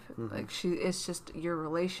believe. Mm-hmm. Like, it's just your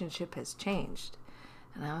relationship has changed.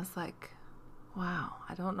 And I was like, wow,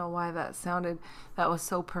 I don't know why that was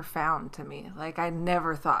so profound to me. Like, I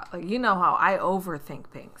never thought, like, how I overthink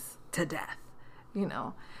things to death,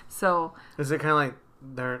 So is it kind of like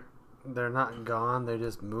they're not gone, they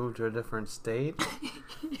just moved to a different state?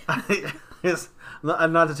 Not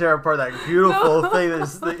to tear apart that beautiful thing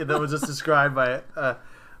that was just described by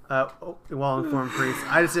well-informed priest.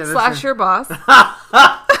 I just / your boss.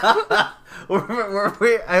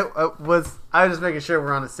 I was just making sure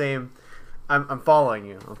we're on the same. I'm following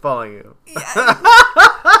you. Yeah.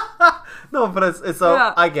 No, but it's so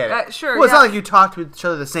yeah. I get it. Sure. Well, it's not like you talk to each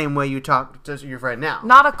other the same way you talk to your friend now.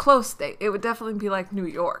 Not a close state. It would definitely be like New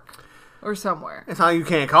York or somewhere. It's not like you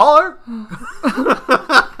can't call her.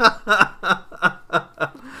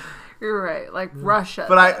 You're right, like Russia.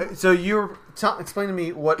 But explain to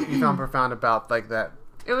me what you found profound about like that.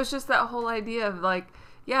 It was just that whole idea of like,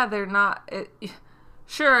 yeah, they're not.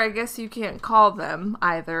 Sure, I guess you can't call them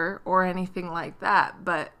either or anything like that,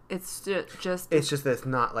 but it's just it's just that it's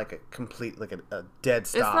not like a complete like a dead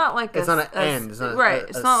stop. It's not like it's not an end. It's not right.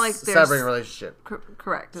 It's not like there's severing relationship.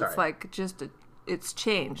 Correct. Sorry. It's like it's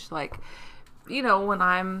changed. Like, when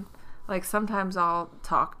I'm like, sometimes I'll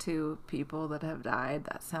talk to people that have died.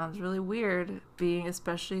 That sounds really weird, being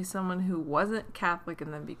especially someone who wasn't Catholic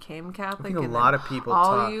and then became Catholic. I think a lot of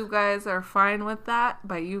people you guys are fine with that.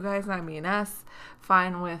 By you guys, I mean us.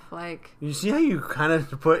 Fine with, like... You see how you kind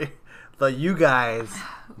of put the you guys,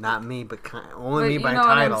 not me, but only me by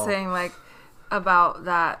title. You know what I'm saying? Like, about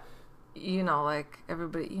that, like,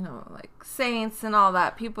 everybody, like, saints and all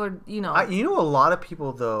that. People are, a lot of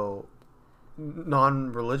people, though...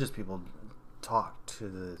 non-religious people talk to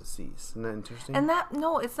the deceased. Isn't that interesting? And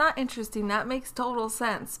no, it's not interesting. That makes total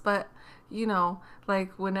sense. But,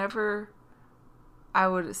 like whenever I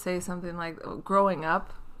would say something like growing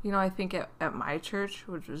up, I think at my church,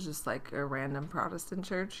 which was just like a random Protestant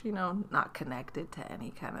church, not connected to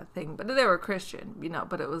any kind of thing, but they were Christian,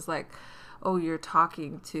 but it was like, oh, you're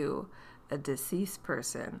talking to a deceased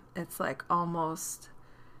person. It's like almost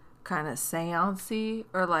kind of seance-y,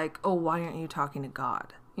 or like, oh, why aren't you talking to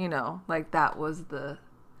God? Like that was the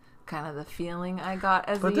kind of the feeling I got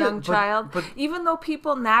as a young child. But even though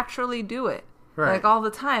people naturally do it, right, like all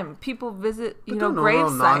the time, people visit, grave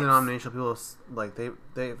sites. Non-denominational people, like they're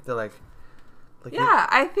like yeah,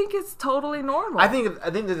 I think it's totally normal. I think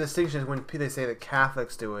the distinction is when they say that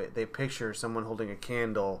Catholics do it, they picture someone holding a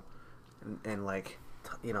candle and like,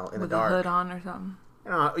 in with the dark, a hood on or something.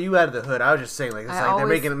 You added the hood. I was just saying, like, it's like they're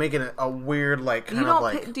making it a weird, like, kind of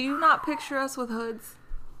like. Do you not picture us with hoods?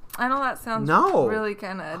 I know that sounds really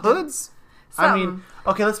kind of hoods. I mean,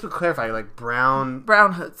 okay, let's clarify. Like brown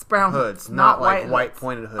hoods, hoods, not like white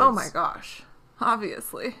pointed hoods. Oh my gosh,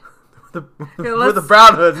 obviously. We're the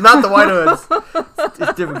brown hoods, not the white hoods. It's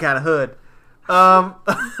a different kind of hood. Now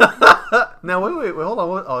wait, hold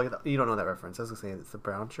on. Oh, you don't know that reference. I was gonna say it's the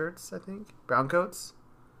brown shirts. I think brown coats.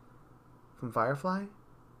 From Firefly?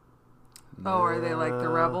 Oh, are they like the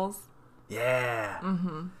rebels? Yeah.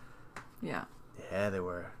 Mm-hmm. Yeah. Yeah, they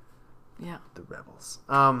were. Yeah. The rebels.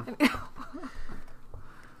 I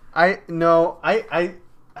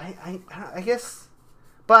guess,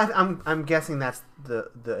 but I'm guessing that's the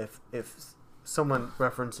if someone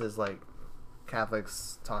references like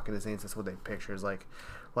Catholics talking to saints, that's what they picture is like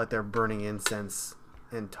they're burning incense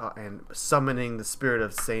and summoning the spirit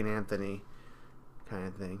of Saint Anthony, kind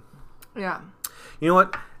of thing. Yeah. You know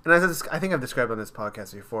what? And I think I've described on this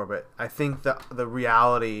podcast before, but I think the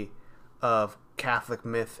reality of Catholic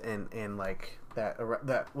myth and like that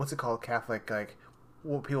what's it called, Catholic, like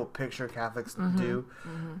what people picture Catholics do,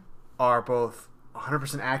 are both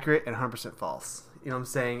 100% accurate and 100% false. You know what I'm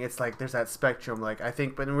saying? It's like there's that spectrum. Like I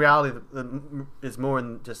think, but in reality, it's more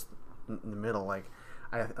in just in the middle. Like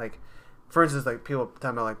for instance, like people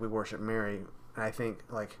talking about like we worship Mary, and I think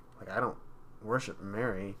like I don't worship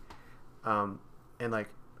Mary. And like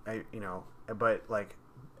but like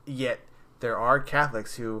yet there are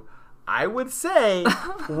Catholics who I would say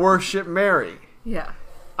worship Mary. Yeah.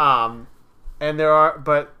 And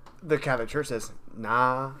but the Catholic Church says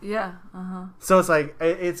nah. Yeah. So it's like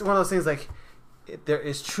it's one of those things like there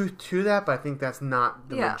is truth to that, but I think that's not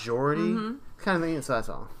the majority kind of thing. So that's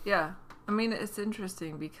all. Yeah. I mean, it's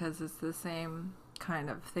interesting because it's the same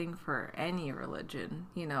kind of thing for any religion.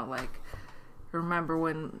 Like remember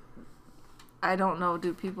when. I don't know.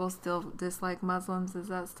 Do people still dislike Muslims?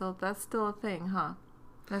 That's still a thing, huh?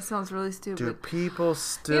 That sounds really stupid. Do people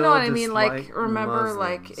still? You know what I mean? Like, dislike remember, Muslims?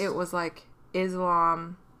 like it was like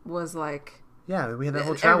Islam was like. Yeah, we had that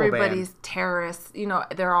whole travel everybody's ban. Terrorists.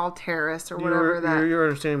 They're all terrorists or whatever. You're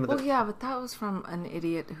understanding. Well, yeah, but that was from an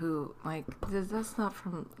idiot who like that's not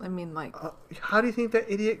from. I mean, like. How do you think that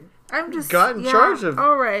idiot? I'm just got in charge of.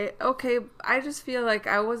 All right, okay. I just feel like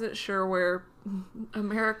I wasn't sure where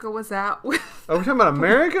America was at with. Are we talking about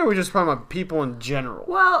America, or are we just talking about people in general?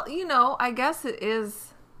 Well, I guess it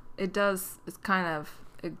is. It does. It's kind of.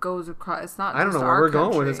 It goes across. It's not. I don't just know our where we're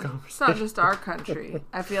country. going with this conversation. It's not just our country.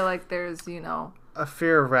 I feel like there's, a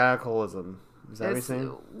fear of radicalism. Is that what you're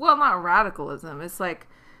saying? Well, not radicalism. It's like,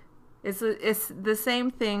 it's the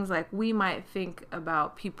same things like we might think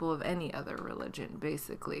about people of any other religion,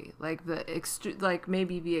 basically. Like like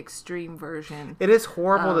maybe the extreme version. It is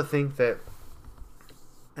horrible to think that.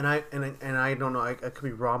 And I don't know. I could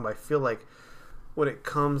be wrong, but I feel like when it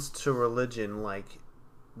comes to religion, like.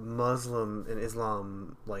 Muslim and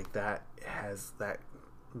Islam, like that has that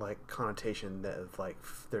like connotation that of like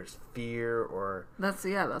there's fear or that's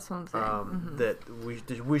what I'm saying. That we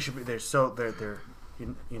should be they're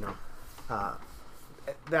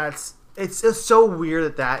that's it's so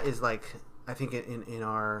weird that is like I think in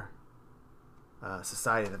our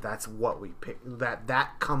society that's what we pick.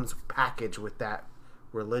 That comes packaged with that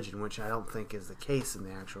religion, which I don't think is the case in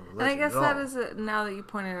the actual religion. And I guess at that all. is now that you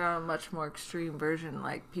pointed out a much more extreme version.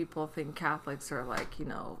 Like people think Catholics are like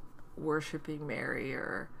worshiping Mary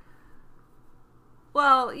or.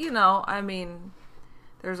 Well, I mean,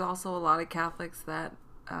 there's also a lot of Catholics that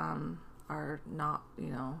are not, I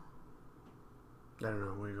don't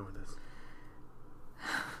know where you go with this.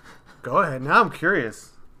 Go ahead. Now I'm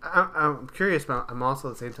curious. I'm curious, but I'm also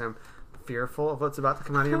at the same time fearful of what's about to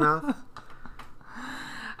come out of your mouth.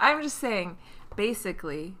 I'm just saying,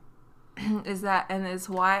 basically, is that, and it's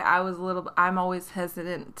why I'm always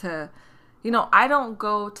hesitant to, I don't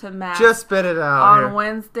go to mass. Just spit it out on here.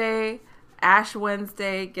 Wednesday, Ash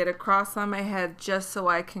Wednesday, get a cross on my head just so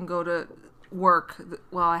I can go to work.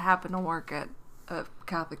 Well, I happen to work at a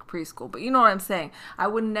Catholic preschool, but you know what I'm saying.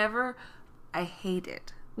 I hate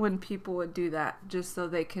it when people would do that just so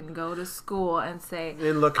they can go to school and say,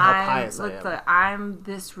 and look how pious I am. I'm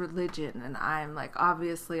this religion, and I'm like,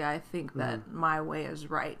 obviously I think that my way is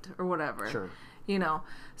right or whatever. Sure.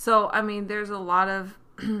 So I mean, there's a lot of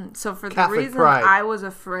so for Catholic the reason pride. I was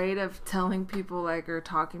afraid of telling people or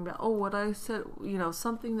talking about, what I said,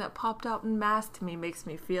 something that popped out in mass to me makes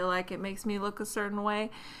me feel like it makes me look a certain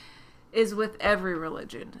way, is with every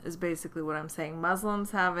religion, is basically what I'm saying.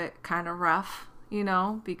 Muslims have it kind of rough,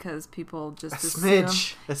 because people just assume.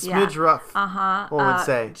 A smidge rough. Uh-huh. One would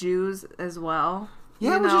say. Jews as well.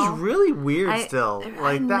 Yeah, which is really weird still.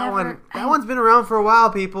 That one's been around for a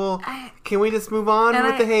while, people. Can we just move on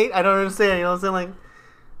with the hate? I don't understand. You know what I'm saying?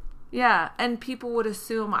 Yeah, and people would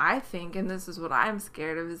assume, I think, and this is what I'm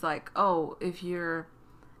scared of, is like, if you're,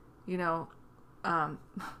 But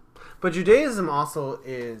Judaism also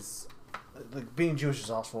is, being Jewish is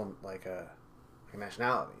also like a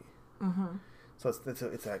nationality. Mm-hmm. So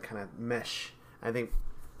it's a kind of mesh. I think,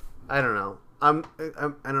 I don't know. I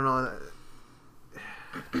don't know.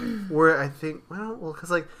 Where I think,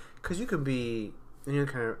 because you can be any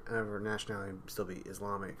kind of nationality and still be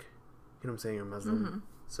Islamic. You know what I'm saying? Or Muslim. Mm-hmm.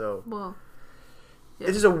 So, well, yeah.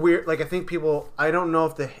 It's just a weird. I think people. I don't know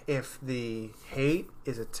if the hate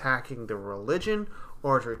is attacking the religion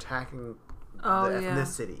or if they're attacking the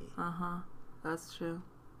ethnicity. That's true.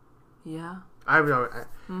 Yeah.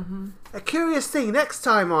 A curious thing next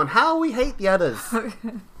time on How We Hate the Others.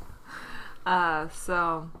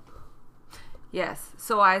 So yes.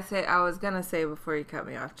 So I was gonna say before you cut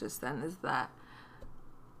me off just then is that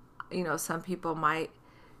some people might,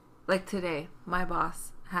 like today, my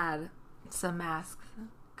boss had some masks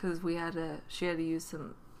because she had to use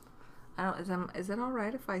some. Is it all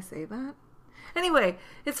right if I say that? Anyway,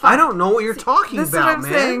 it's fine. I don't know what you're talking this about, is what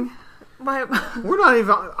I'm man. saying. We're not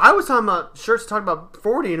even. I was talking about shirts, talking about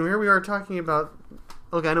 40, and here we are talking about.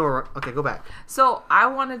 Okay, I know. Okay, go back. So I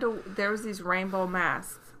wanted to. There was these rainbow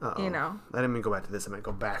masks. Uh-oh. I didn't mean go back to this. I might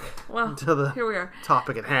go back. Well, to the here we are.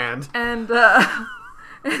 Topic at hand. And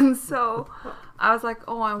and so I was like,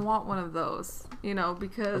 I want one of those.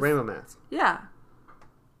 Because a rainbow mask. Yeah,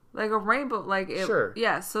 like a rainbow, sure.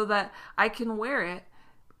 Yeah, so that I can wear it.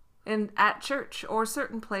 And at church or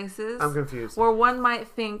certain places. I'm confused. Where one might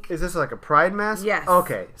think... Is this like a pride mask? Yes.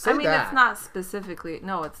 Okay. It's not specifically...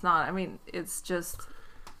 No, it's not. I mean, it's just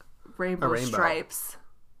rainbow stripes.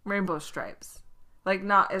 Rainbow stripes.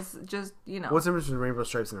 It's just, What's the difference between rainbow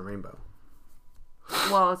stripes and a rainbow?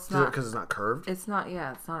 Well, it's not... Because it's not curved? It's not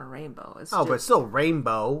a rainbow. It's but it's still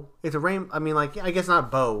rainbow. It's a rain... I mean, I guess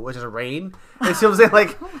not bow, which is a rain. You see what I'm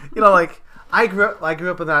saying? I grew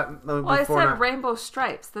up with that. Well, I said rainbow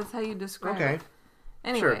stripes. That's how you describe it.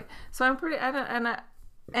 Anyway, sure. So I'm pretty.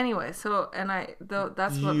 Anyway, so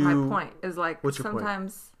that's what my point is. What's your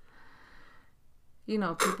sometimes,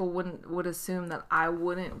 people would assume that I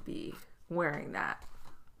wouldn't be wearing that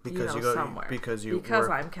because somewhere because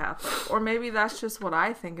I'm Catholic, or maybe that's just what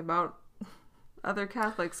I think about other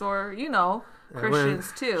Catholics or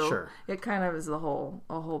Christians too. Sure. It kind of is a whole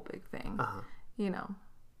big thing.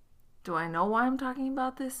 Do I know why I'm talking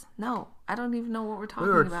about this? No, I don't even know what we're talking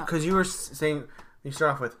about. Because you were saying, you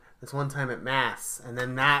start off with this one time at Mass, and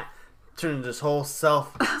then that turned into this whole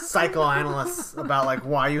psychoanalyst about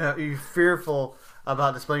why you're fearful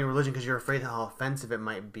about displaying your religion because you're afraid how offensive it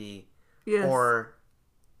might be, yes. or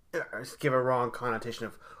give a wrong connotation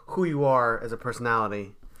of who you are as a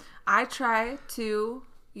personality. I try to,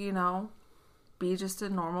 be just a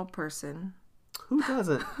normal person. Who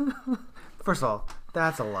doesn't? First of all,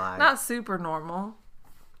 that's a lie. Not super normal.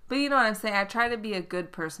 But you know what I'm saying? I try to be a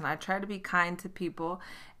good person. I try to be kind to people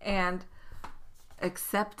and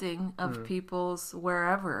accepting of people's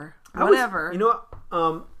whatever. Religion, whatever.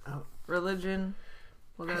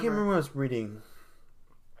 I I can't remember what I was reading.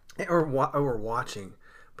 or we're watching.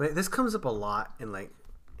 But this comes up a lot in like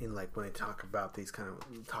when they talk about these kind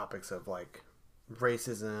of topics of like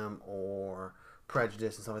racism or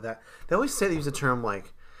prejudice and stuff like that. They always say they use the term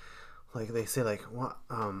like they say like what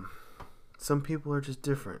some people are just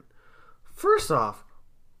different. First off,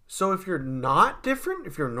 so if you're not different,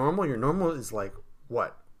 if you're normal, your normal is like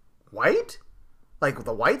what? White? Like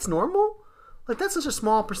the white's normal? Like that's such a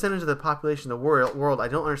small percentage of the population of the world. I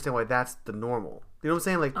don't understand why that's the normal. You know what I'm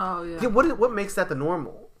saying? Like, oh yeah. What makes that the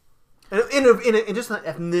normal? In just an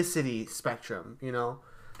ethnicity spectrum, you know.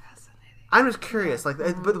 Fascinating. I'm just curious, like,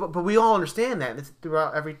 but we all understand that. It's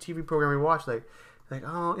throughout every TV program we watch. Like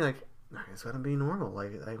oh, like I just want to be normal.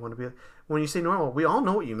 Like I want to be. When you say normal, we all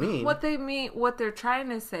know what you mean. What they mean, what they're trying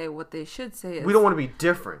to say, what they should say is we don't want to be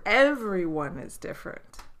different. Everyone is different.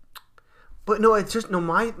 But no, it's just no.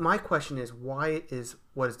 My question is why is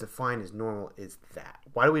what is defined as normal is that?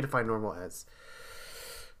 Why do we define normal as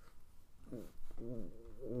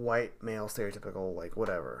white male stereotypical, like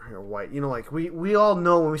whatever, or white, you know, like we all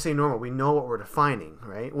know when we say normal, we know what we're defining,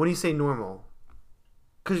 right? When you say normal,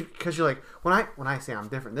 because you're like when I say I'm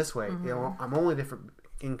different this way, you know, I'm only different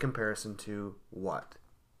in comparison to what?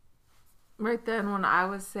 Right then, when I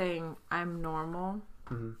was saying I'm normal,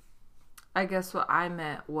 I guess what I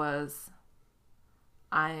meant was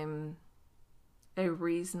I'm a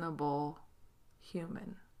reasonable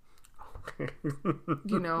human.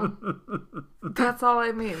 You know, that's all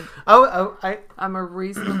I mean. I'm a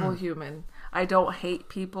reasonable human. I don't hate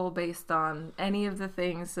people based on any of the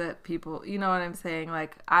things that people, you know what I'm saying?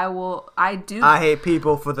 Like I hate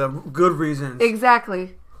people for the good reasons.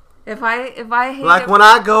 Exactly. If I hate like when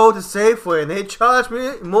I go to Safeway and they charge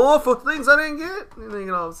me more for things I didn't get, and they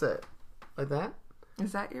get all upset. Like that?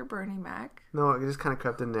 Is that your Bernie Mac? No, it just kind of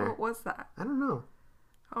crept in there. What was that? I don't know.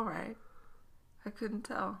 All right. I couldn't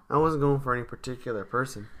tell. I wasn't going for any particular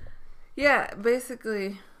person. Yeah,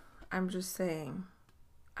 basically, I'm just saying,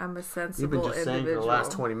 I'm a sensible individual. You've been just saying for the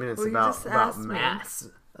last 20 minutes about mass.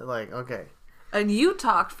 Like, okay. And you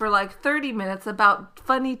talked for like 30 minutes about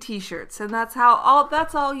funny T-shirts, and that's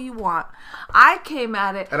all you want. I came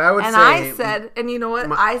at it, and I said, and you know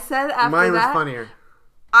what? I said after mine that. Was funnier.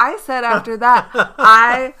 I said after that,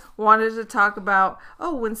 I wanted to talk about,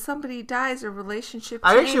 when somebody dies, a relationship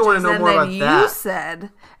changes. I actually want to know more about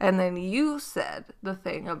that. And then you said the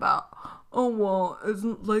thing about,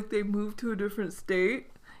 isn't like they moved to a different state?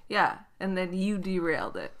 Yeah, and then you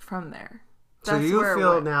derailed it from there. That's so you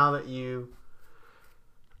feel now that you,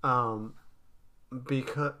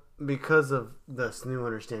 because of this new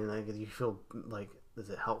understanding, like you feel like, is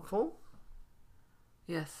it helpful?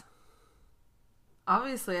 Yes.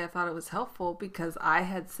 Obviously, I thought it was helpful because I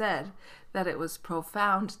had said that it was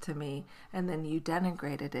profound to me, and then you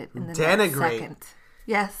denigrated it in the next second.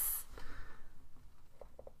 Yes.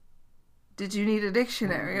 Did you need a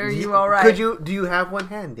dictionary? Are you all right? Do you have one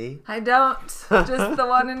handy? I don't. Just the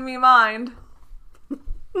one in me mind.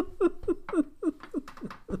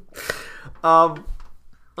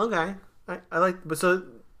 Okay. I like. But so,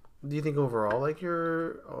 do you think overall, like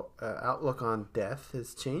your outlook on death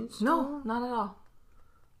has changed? No, not at all.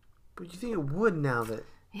 But you think it would now that...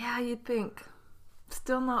 Yeah, you'd think.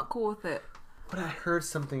 Still not cool with it. But I heard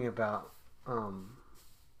something about...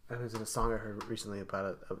 it was in a song I heard recently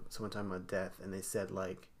about someone talking about death, and they said,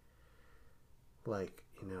 like,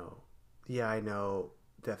 you know, yeah, I know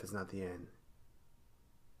death is not the end.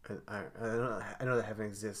 And I know that heaven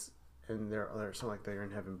exists, and there's something like that you're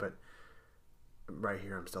in heaven, but right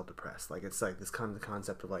here I'm still depressed. Like, it's like this kind of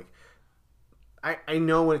concept of, like... I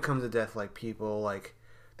know when it comes to death, like, people, like...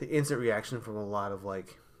 The instant reaction from a lot of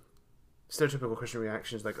like stereotypical Christian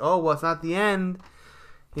reactions, like, "Oh, well, it's not the end."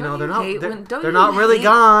 You know, they're not really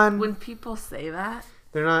gone. When people say that,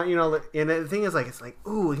 they're not. You know, and the thing is, like, it's like,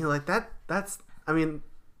 ooh, you know, like that. That's. I mean,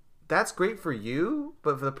 that's great for you,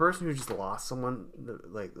 but for the person who just lost someone,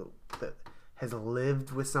 like that has lived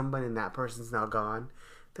with somebody, and that person's now gone.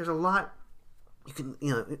 There's a lot you can,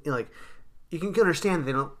 like. You can understand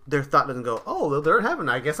their thought doesn't go, oh, they're in heaven,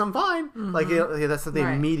 I guess I'm fine. Mm-hmm. Like, that's the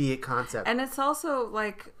immediate concept. And it's also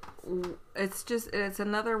like, it's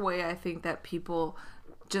another way I think that people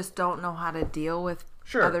just don't know how to deal with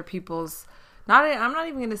other people's, I'm not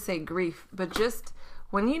even going to say grief, but just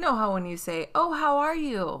when you say, oh, how are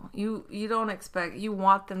you? You don't expect, you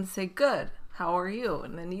want them to say good. How are you?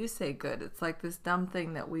 And then you say good. It's like this dumb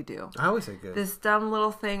thing that we do. I always say good. This dumb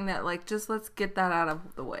little thing that, like, just let's get that out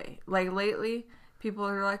of the way. Like, lately, people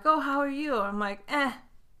are like, oh, how are you? I'm like,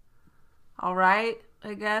 all right,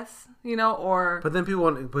 I guess, you know, or... But then people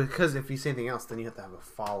want... Because if you say anything else, then you have to have a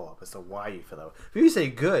follow-up as to why you feel that way. If you say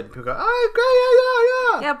good, people go,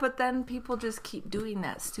 oh, great, Yeah, but then people just keep doing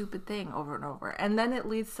that stupid thing over and over. And then it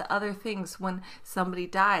leads to other things when somebody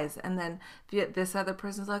dies. And then this other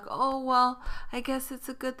person's like, oh, well, I guess it's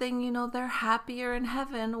a good thing, you know, they're happier in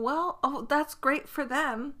heaven. Well, oh, that's great for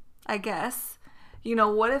them, I guess. You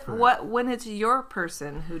know, what if, when it's your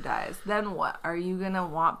person who dies, then what? Are you going to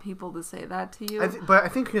want people to say that to you? But I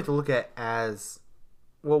think you have to look at as,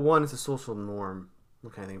 well, one, it's a social norm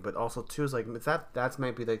kind of thing, but also two is like, that's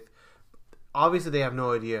might be like, obviously they have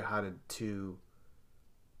no idea how to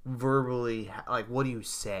verbally, like, what do you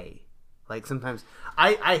say? Like, sometimes,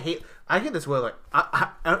 I get this way, like,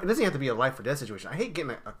 it doesn't have to be a life or death situation. I hate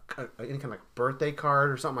getting any kind of like birthday card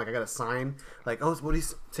or something, like I got to sign, like, oh, what do you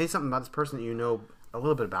say something about this person that you know a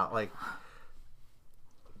little bit about, like,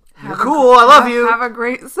 you're cool, I love you. Have a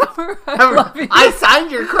great summer. I love you. I signed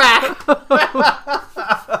your crack.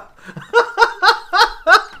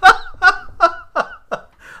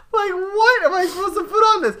 Like, what am I supposed to put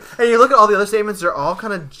on this? And you look at all the other statements; they're all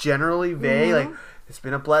kind of generally vague. Mm-hmm. Like, it's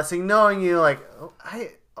been a blessing knowing you. Like,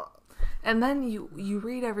 and then you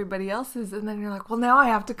read everybody else's, and then you're like, well, now I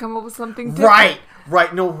have to come up with something different.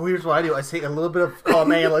 Right. No, here's what I do: I take a little bit of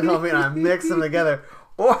column A and column B, and I mix them together.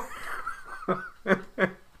 Or, like,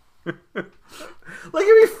 it'd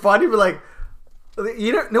be funny, but like,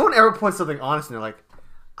 no one ever points something honest, and they're like,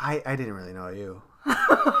 I didn't really know you.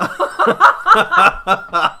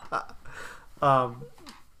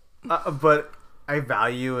 But I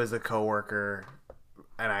value as a coworker,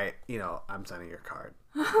 and I'm signing your card.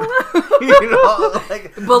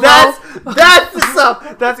 Like, that's the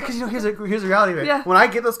stuff. That's because here's the reality of it. Yeah. When I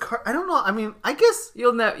get those cards, I don't know. I mean, I guess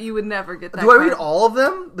you would never get that. Do I read all of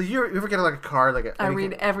them? Do you ever get like a card? Like I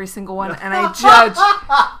read every single one, and I judge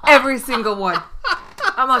every single one.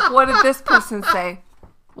 I'm like, what did this person say?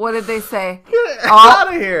 What did they say? Get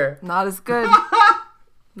out of here. Not as good.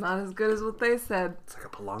 Not as good as what they said. It's like a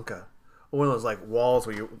palanca. Or one of those like walls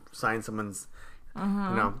where you sign someone's, What do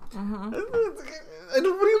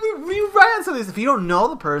you write on some of these? If you don't know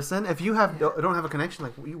the person, if you don't have a connection,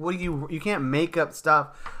 like, what do you can't make up stuff.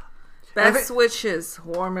 Best wishes,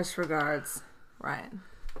 warmest regards, Ryan.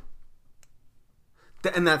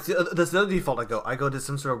 And that's the other default I go to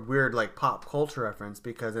some sort of weird like pop culture reference,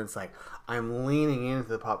 because it's like I'm leaning into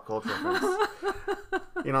the pop culture reference.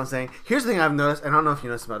 You know what I'm saying? Here's the thing I've noticed, and I don't know if you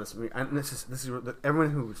noticed about this. This is everyone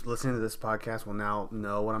who's listening to this podcast will now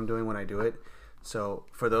know what I'm doing when I do it. So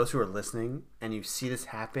for those who are listening and you see this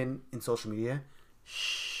happen in social media,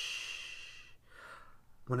 shh.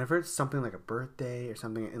 Whenever it's something like a birthday or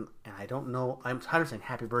something, and I don't know, I'm tired of saying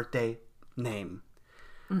happy birthday name.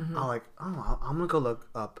 Mm-hmm. I'm gonna go look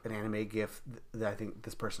up an anime GIF that I think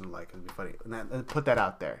this person would like. It'd be funny, and put that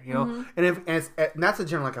out there, you know. Mm-hmm. And that's a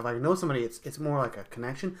general, like, if I know somebody, it's more like a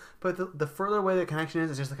connection. But the further away the connection is,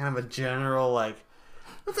 it's just kind of a general like,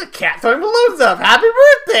 that's a cat throwing balloons up. Happy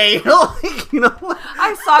birthday, you know.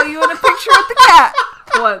 I saw you in a picture with the cat.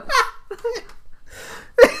 What?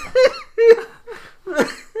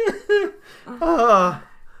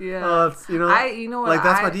 Yeah. You know what? Like,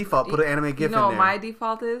 that's my default. Put an anime GIF in there. You know what my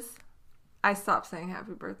default is? I stop saying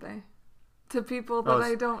happy birthday to people that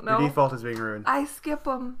I don't know. Your default is being ruined. I skip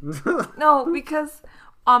them. No, because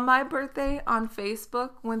on my birthday on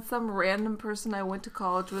Facebook, when some random person I went to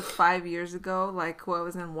college with 5 years ago, like who I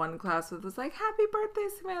was in one class with, was like, happy birthday,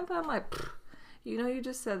 Samantha. I'm like, you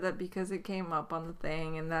just said that because it came up on the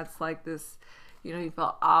thing, and that's like this... you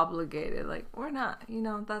felt obligated. Like, we're not,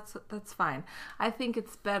 that's fine. I think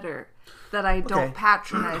it's better that I don't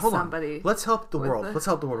patronize somebody. Let's help the world. Let's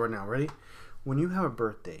help the world right now. Ready? When you have a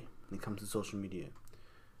birthday, when it comes to social media,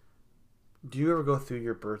 do you ever go through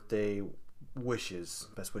your birthday wishes,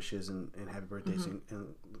 best wishes, and happy birthdays, and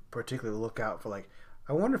particularly look out for, like,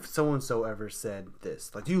 I wonder if so-and-so ever said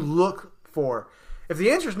this? Like, do you look for... If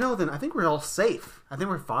the answer is no, then I think we're all safe. I think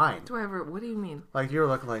we're fine. What do you mean? Like, you're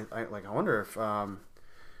looking like I wonder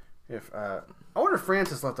if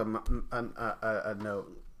Frances left a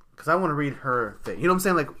note, because I want to read her thing. You know what I'm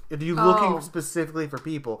saying? Like, are you looking specifically for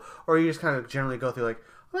people, or you just kind of generally go through like,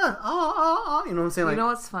 you know what I'm saying? Like, you know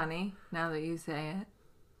what's funny? Now that you say it,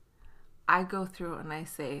 I go through and I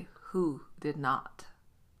say who did not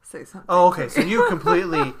say something. Oh, okay. So you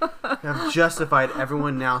completely have justified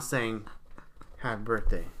everyone now saying happy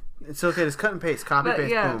birthday. It's okay. Just cut and paste, copy,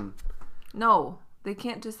 paste, boom. No, they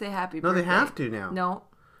can't just say happy birthday. No, they have to now. No.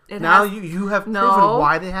 You have proven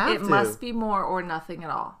why they have to. It must be more or nothing at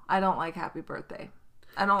all. I don't like happy birthday.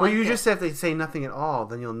 I don't. But you just said if they say nothing at all,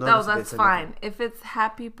 then you'll notice. No, that's fine. Nothing. If it's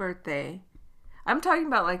happy birthday, I'm talking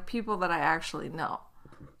about like people that I actually know.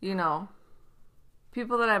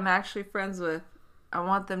 People that I'm actually friends with. I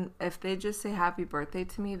want them, if they just say happy birthday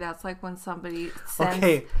to me, that's like when somebody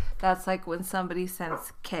sends, that's like when somebody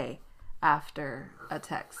sends K after a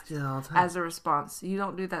text as a response. You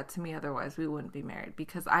don't do that to me, otherwise we wouldn't be married,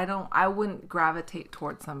 because I wouldn't gravitate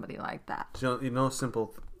towards somebody like that. So,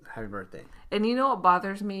 simple happy birthday. And you know what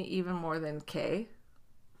bothers me even more than K?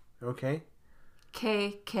 Okay.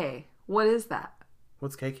 KK. What is that?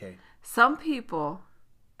 What's KK? Some people,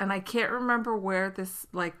 and I can't remember where this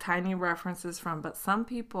like tiny reference is from, but some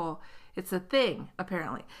people, it's a thing,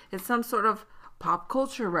 apparently. It's some sort of pop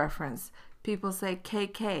culture reference. People say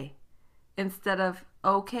KK instead of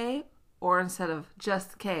OK or instead of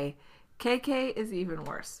just K. KK is even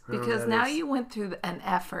worse because now you went through an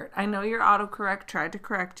effort. I know your autocorrect tried to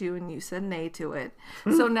correct you and you said nay to it.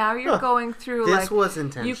 So now you're going through this was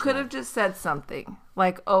intentional. You could have just said something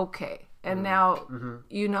like okay. And now,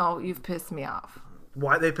 you've pissed me off.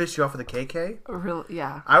 Why they pissed you off with the KK? Real,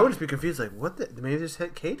 yeah. I would just be confused, like, what the? Maybe just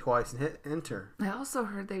hit K twice and hit enter. I also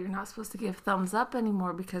heard that you're not supposed to give thumbs up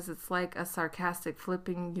anymore because it's like a sarcastic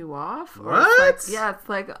flipping you off. What? It's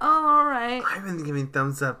like, oh, all right. I've been giving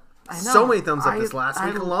thumbs up. I know. So many thumbs up this last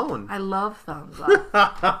week alone. I love thumbs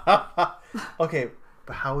up. Okay,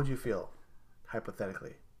 but how would you feel,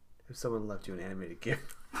 hypothetically, if someone left you an animated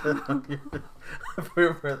GIF?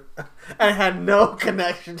 I had no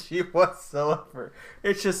connection to you whatsoever.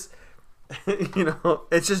 It's just,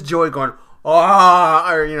 it's just Joy going,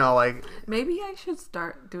 or like. Maybe I should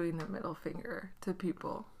start doing the middle finger to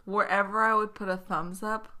people. Wherever I would put a thumbs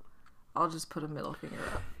up, I'll just put a middle finger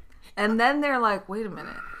up. And then they're like, wait a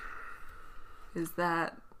minute. Is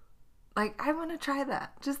that, like, I want to try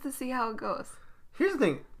that just to see how it goes. Here's the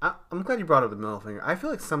thing. I'm glad you brought up the middle finger. I feel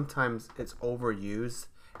like sometimes it's overused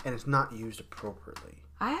and it's not used appropriately.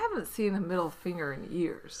 I haven't seen a middle finger in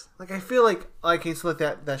years. Like, I feel like it's like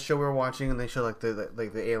that show we were watching and they show like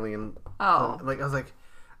the alien. Oh. Like I was like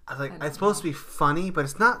it's supposed to be funny, but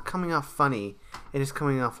it's not coming off funny. It is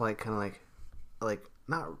coming off like kind of like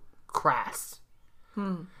not crass.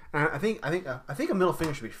 And I think a middle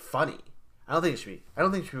finger should be funny. I don't think it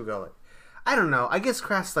should go like, I don't know. I guess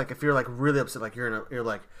crass, like if you're like really upset, like you're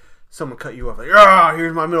like someone cut you off, like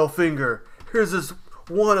here's my middle finger. Here's this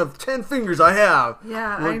one of 10 fingers I have.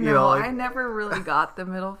 Yeah, I know. I never really got the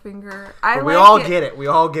middle finger. We all get it. We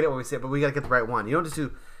all get it when we say it, but we gotta get the right one. You don't just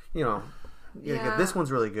do, get, this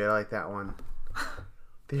one's really good. I like that one.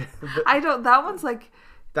 I don't. That one's like.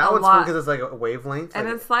 That one's fun because it's like a wavelength. And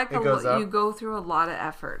it's like you go through a lot of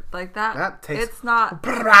effort. Like that. That takes... It's not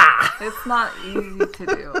easy to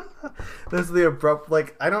do. This is the abrupt,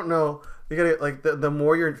 like, I don't know. You gotta, like, the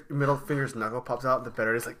more your middle finger's knuckle pops out, the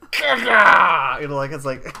better it is. Like, like, it's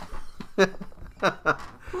like...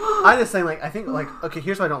 I'm just saying, like, I think, like, okay,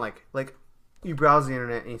 here's what I don't like. Like, you browse the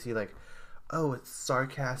internet and you see, like, oh, it's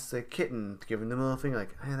sarcastic kitten giving the middle finger.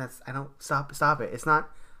 Like, stop it. It's not,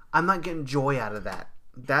 I'm not getting joy out of that.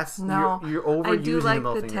 That's you're overusing I do like the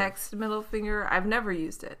middle the finger. text middle finger. I've never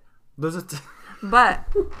used it. But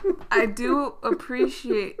I do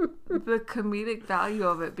appreciate the comedic value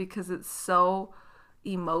of it because it's so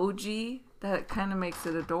emoji that it kind of makes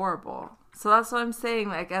it adorable. So that's what I'm saying.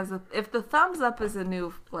 Like, if the thumbs up is a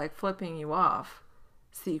new like flipping you off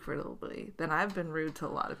secretly, then I've been rude to a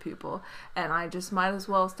lot of people, and I just might as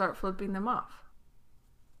well start flipping them off.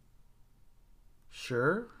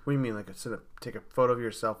 Sure. What do you mean? Like, take a photo of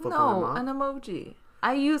yourself flipping them off? No, an emoji.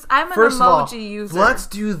 I'm an First emoji user. Let's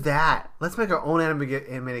do that. Let's make our own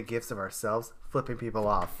animated GIFs of ourselves flipping people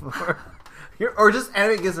off. Or just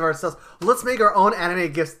animated GIFs of ourselves. Let's make our own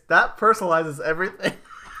animated GIFs. That personalizes everything.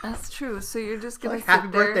 That's true. So you're just going to happy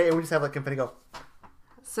birthday, and we just have like confetti go.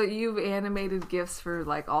 So you've animated GIFs for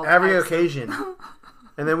like all every occasion.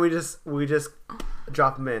 And then we just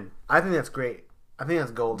drop them in. I think that's great. I think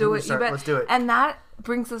that's gold. Let's do it. And that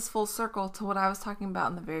brings us full circle to what I was talking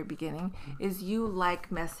about in the very beginning, is you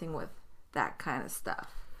like messing with that kind of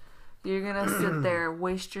stuff. You're going to sit there,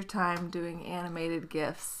 waste your time doing animated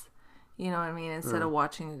GIFs, you know what I mean, instead of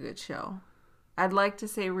watching a good show. I'd like to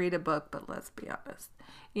say read a book, but let's be honest.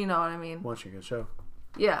 You know what I mean? Watching a good show.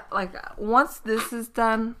 Yeah, like once this is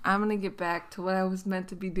done, I'm going to get back to what I was meant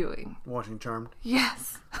to be doing. Watching Charmed?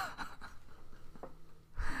 Yes.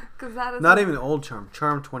 That is not even old Charmed.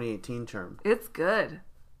 Charmed 2018 Charmed. It's good.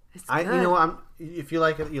 It's good. You know what? If you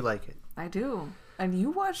like it, you like it. I do. And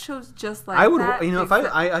you watch shows just like I would, that. If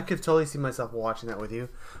I could totally see myself watching that with you,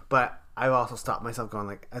 but I also stopped myself going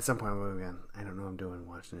like at some point again, I don't know what I'm doing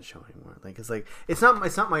watching this show anymore. Like it's not my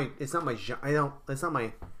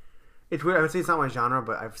it's weird. I would say it's not my genre,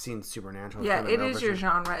 but I've seen Supernatural. Yeah, it is your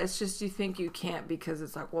genre. It's just you think you can't because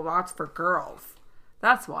it's like, well, that's for girls.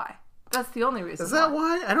 That's why. That's the only reason. Is that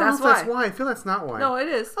why? I don't know if that's why. I feel that's not why. No, it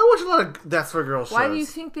is. I watch a lot of That's for Girls shows. Why do you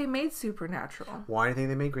think they made Supernatural? Why do you think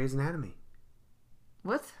they made Grey's Anatomy?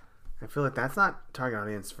 What? I feel like that's not target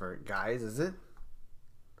audience for guys, is it?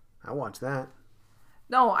 I watch that.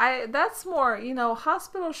 No, that's more,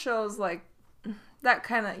 hospital shows like that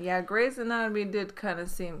kind of, Grey's Anatomy did kind of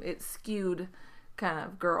seem, it skewed kind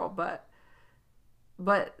of girl, but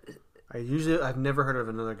I've never heard of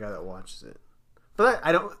another guy that watches it. But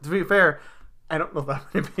to be fair, I don't know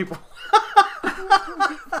that many people.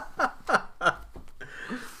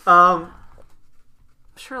 I'm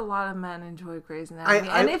sure a lot of men enjoy Grey's Anatomy.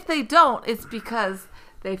 And if they don't, it's because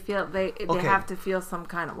they feel they have to feel some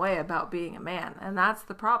kind of way about being a man. And that's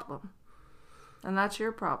the problem. And that's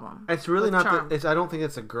your problem. It's really not I don't think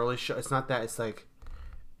it's a girly show. It's not that. It's like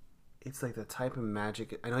the type of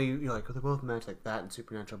magic. I know you're like, they're both magic like that and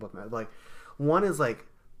Supernatural both magic. Like one is like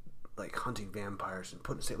hunting vampires and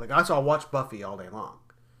putting like I'll watch Buffy all day long.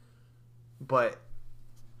 But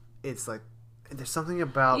it's like there's something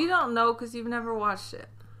about you don't know because you've never watched it.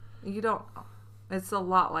 You don't know. It's a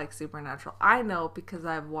lot like Supernatural. I know because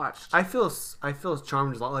I've watched. I feel as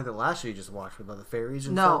charmed a lot like the last show you just watched with the fairies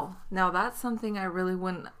and stuff. No, that's something I really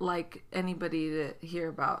wouldn't like anybody to hear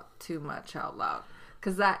about too much out loud.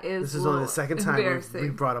 Because this is only the second time we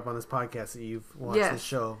brought up on this podcast that you've watched this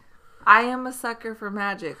show. I am a sucker for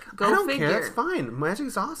magic. I don't care. That's fine. Magic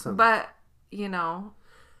is awesome. But, I don't know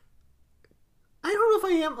if I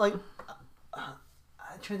am, like... I'm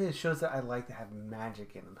trying to think of shows that I like to have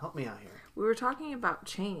magic in them. Help me out here. We were talking about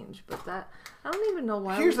change, but I don't even know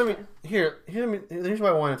why. Here's why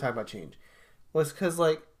I want to talk about change. Was because,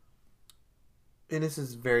 like... And this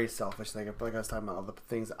is very selfish. Like I was talking about all the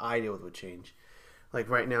things that I deal with change. Like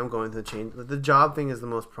right now I'm going through the change. The job thing is the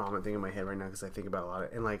most prominent thing in my head right now because I think about a lot of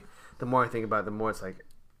it. And like the more I think about it, the more it's like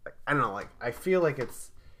I don't know. Like I feel like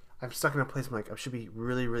I'm stuck in a place. I'm like I should be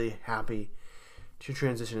really really happy to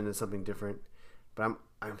transition into something different, but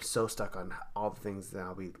I'm so stuck on all the things that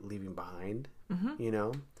I'll be leaving behind.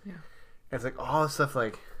 Mm-hmm. Yeah. It's like all this stuff.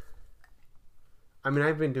 Like I mean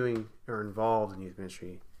I've been doing or involved in youth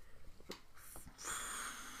ministry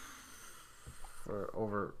for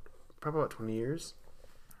over probably about 20 years.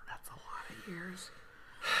 That's a lot of years.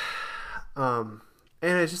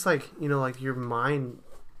 And it's just like, like your mind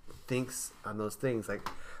thinks on those things. Like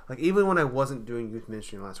even when I wasn't doing youth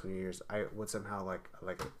ministry in the last 20 years, I would somehow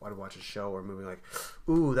I'd watch a show or a movie like,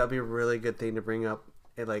 ooh, that'd be a really good thing to bring up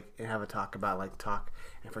and have a talk about, and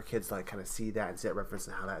for kids to kind of see that and see that reference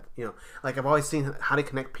and how that, like I've always seen how to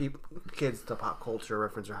connect kids to pop culture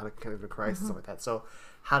reference or how to connect to Christ and stuff like that. So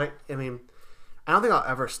I don't think I'll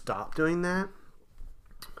ever stop doing that.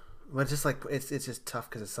 But just it's just tough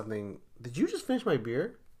because it's something. Did you just finish my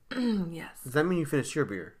beer? Yes. Does that mean you finished your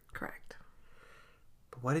beer? Correct.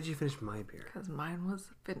 But why did you finish my beer? Because mine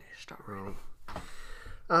was finished already.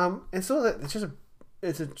 And so that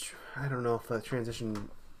it's I don't know if the transition.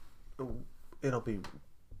 I don't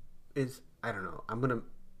know. I'm gonna.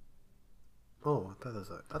 Oh, I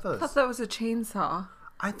thought that was a chainsaw.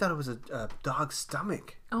 I thought it was a dog's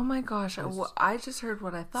stomach. Oh my gosh. I just heard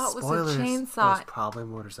what I thought Spoilers, was a chainsaw. It was probably a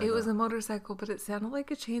motorcycle. It was a motorcycle, but it sounded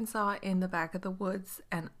like a chainsaw in the back of the woods,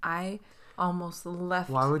 and I almost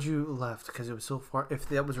left. Why would you left? Because it was so far. If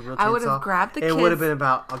that was a real chainsaw, I would have grabbed the kids. It would have been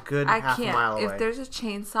about a good half a mile away. If there's a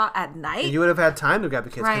chainsaw at night. And you would have had time to grab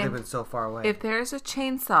the kids because they've been so far away. If there's a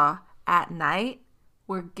chainsaw at night,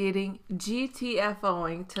 we're getting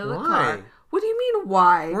GTFOing to the car. What do you mean,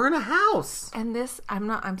 why? We're in a house. And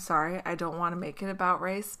I'm sorry, I don't want to make it about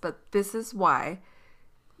race, but this is why.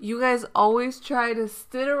 You guys always try to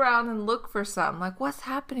sit around and look for something. Like, what's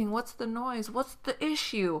happening? What's the noise? What's the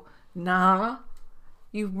issue? Nah.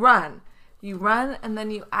 You run. You run and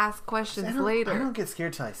then you ask questions later. I don't get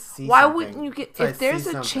scared till I see Why something. Wouldn't you get... If there's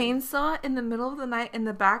a chainsaw in the middle of the night in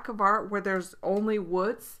the back of where there's only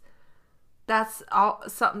woods, that's all...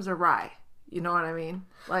 Something's awry. You know what I mean?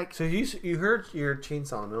 Like, so you heard your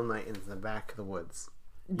chainsaw in the middle of the night in the back of the woods.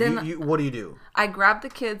 Then what do? I grab the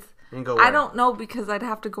kids and go. Where? I don't know because I'd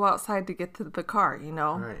have to go outside to get to the car.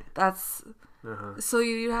 Right. That's so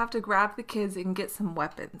you have to grab the kids and get some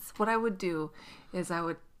weapons. What I would do is I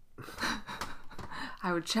would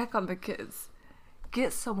check on the kids,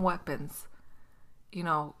 get some weapons.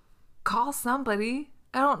 Call somebody.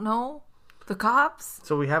 I don't know, the cops.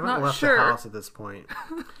 So we haven't left the house at this point.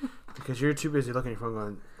 Because you're too busy looking at your phone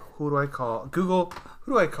going, who do I call? Google,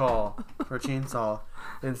 who do I call for a chainsaw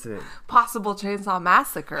incident? Possible chainsaw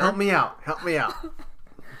massacre. Help me out.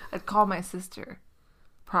 I'd call my sister,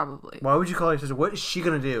 probably. Why would you call your sister? What is she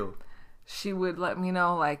going to do? She would let me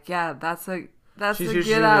know, that's a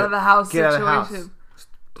get out of the house situation.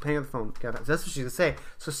 hang up the phone. That's what she's gonna say.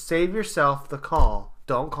 So save yourself the call.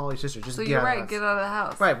 Don't call your sister. Just so get you're out right. of the Get out of the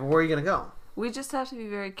house. Right, but where are you gonna go? We just have to be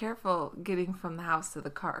very careful getting from the house to the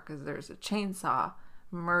car because there's a chainsaw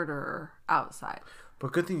murderer outside.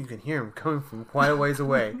 But good thing you can hear him coming from quite a ways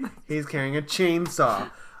away. He's carrying a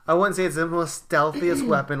chainsaw. I wouldn't say it's the most stealthiest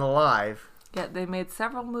weapon alive. Yet they made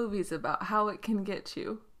several movies about how it can get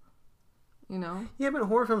you. You know? Yeah, but in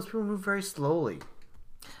horror films, people move very slowly.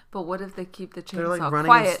 But what if they keep the They're like chainsaw running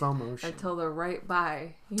in quiet slow motion. until they're right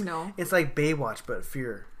by, you know? It's like Baywatch, but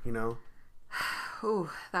fear, you know? Ooh,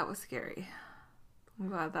 that was scary. I'm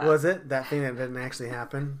glad that... Was it? That thing that didn't actually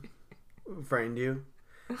happen? Frightened you?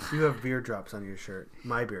 You have beer drops on your shirt.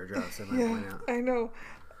 My beer drops, I might point out. I know.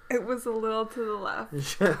 It was a little to the left.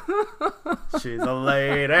 She's a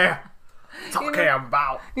lady. Talking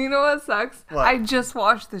about. You know what sucks? What? I just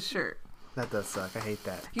washed the shirt. That does suck. I hate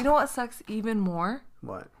that. You know what sucks even more?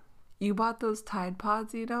 What? You bought those Tide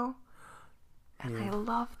Pods, you know? And Yeah. I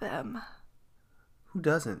love them. Who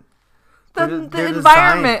doesn't? The They're environment.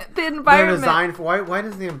 designed- The environment. They're designed for... Why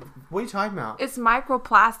does the... What are you talking about? It's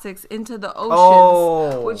microplastics into the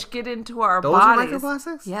oceans, which get into our Those bodies. are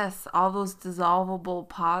microplastics? Yes, all those dissolvable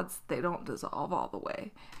pods, they don't dissolve all the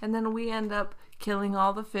way. And then we end up killing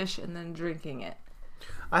all the fish and then drinking it.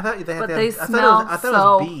 I thought they had But to they have, smell I thought it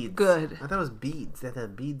so was beads. good. I thought it was beads. They had to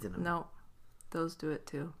have beads in them. No, those do it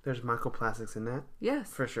too. There's microplastics in that? Yes.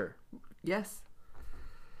 For sure. Yes.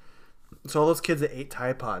 So all those kids that ate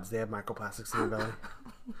Tide Pods, they have microplastics in their belly?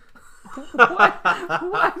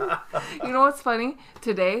 What? You know what's funny?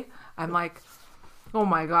 Today, I'm like, oh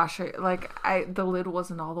my gosh, the lid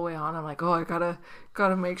wasn't all the way on. I'm like, oh, I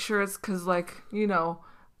gotta make sure it's because, like, you know,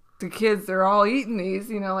 the kids, they're all eating these,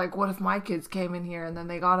 you know, like, what if my kids came in here and then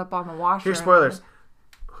they got up on the washer? Here's spoilers.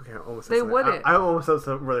 Okay, I almost said They something. wouldn't. I almost said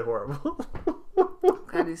something really horrible.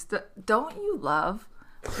 Don't you love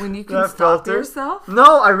when you can That stop filter? yourself?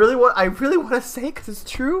 No, I really want to say because it's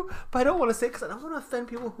true, but I don't want to say because I don't want to offend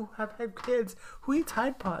people who have had kids who eat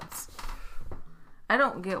Tide Pods. I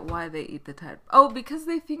don't get why they eat the Tide. Oh, because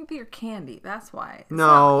they think they're candy. That's why.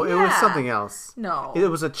 No, it was something else. No. It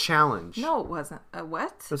was a challenge. No, it wasn't. A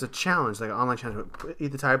what? It was a challenge, like an online challenge.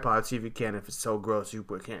 Eat the Tide Pod, see if you can. If it's so gross, you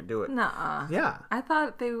can't do it. Nuh-uh. Yeah. I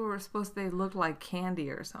thought they looked like candy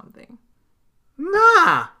or something.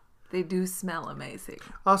 Nah. They do smell amazing.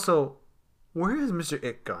 Also, where has Mr.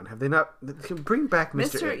 Ick gone? Have they not... Bring back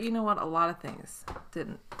Mr. Ick. You know what? A lot of things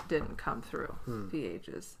didn't come through the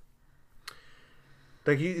ages.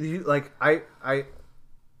 Like, I've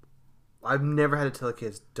never had to tell the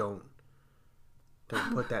kids, don't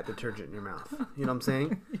put that detergent in your mouth. You know what I'm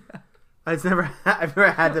saying? Yeah. I've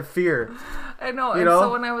never had to fear. I know. You And know?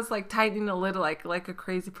 so when I was like tightening the lid like a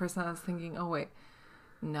crazy person, I was thinking, oh wait,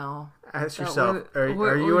 no. Ask yourself, are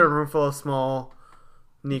you in a room full of small,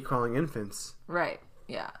 knee-crawling infants? Right.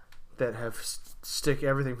 Yeah. That have stick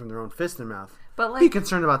everything from their own fist in their mouth. But like, be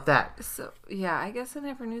concerned about that. So yeah, I guess I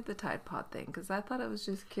never knew the Tide Pod thing because I thought it was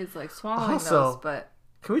just kids like swallowing Also, those. But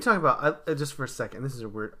can we talk about just for a second? This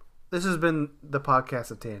has been the podcast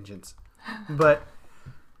of tangents, but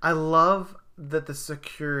I love that the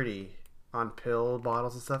security on pill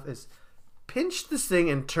bottles and stuff is pinch this thing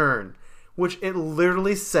and turn, which it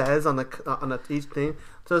literally says on each thing.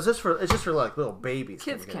 So it's just for like little babies.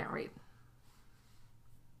 Kids can't read.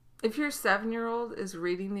 If your 7-year-old is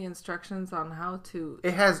reading the instructions on how to...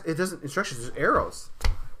 It doesn't instructions, there's arrows.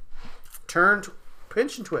 Turn,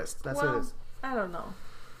 pinch and twist. That's what it is. I don't know.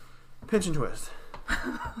 Pinch and twist.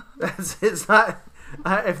 It's not...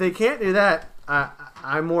 if they can't do that,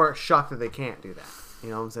 I'm more shocked that they can't do that. You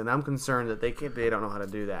know what I'm saying? I'm concerned that they don't know how to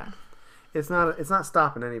do that. It's not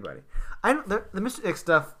stopping anybody. The Mr. Ick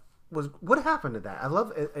stuff was... What happened to that? I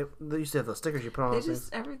love it. They used to have those stickers you put on.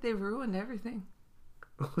 They ruined everything.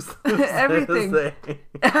 Everything.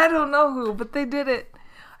 I don't know who, but they did it.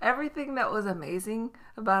 Everything that was amazing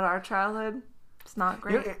about our childhood, it's not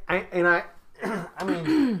great. You know, I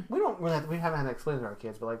mean, we haven't had to explain to our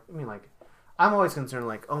kids, but I'm always concerned,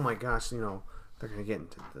 like, oh my gosh, you know, they're gonna get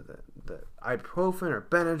into the ibuprofen or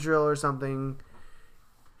Benadryl or something.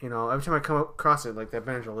 You know, every time I come across it, like that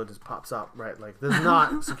Benadryl lid just pops up, right? Like, there's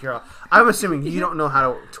not secure. I'm assuming you don't know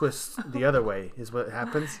how to twist the other way. Is what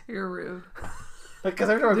happens. You're rude.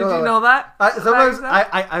 Because every time Did you know that? Sometimes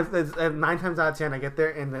I 9 times out of 10 I get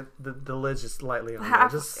there and the lid's just slightly on there.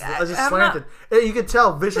 Just slanted. You can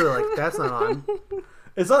tell visually, like, that's not on.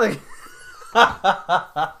 It's not like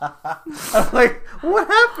I'm like, what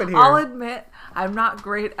happened here? I'll admit I'm not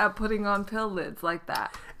great at putting on pill lids like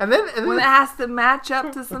that. And then when it has to match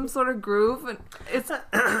up to some sort of groove, and it's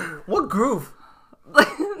what groove?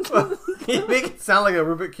 You make it sound like a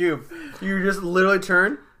Rubik's cube. You just literally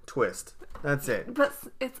turn. twist. That's it. But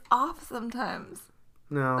it's off sometimes.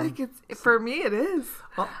 No. Like for me it is.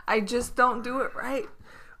 Oh. I just don't do it right.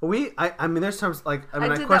 I mean, there's times like I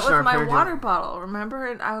did that with my water bottle, remember?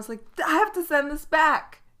 And I was like, I have to send this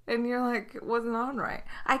back. And you're like, it wasn't on right.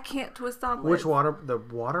 I can't twist on lids. Which water? The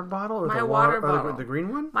water bottle or my water bottle? Or the green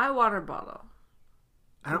one? My water bottle.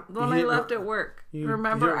 The one I left at work.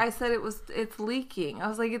 Remember, I said it's leaking. I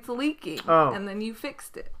was like, it's leaking. Oh. And then you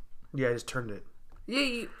fixed it. Yeah, I just turned it.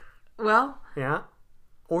 Yeah, Yeah.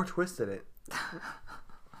 Or twisted it.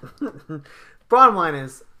 Bottom line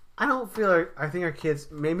is, I don't feel like, I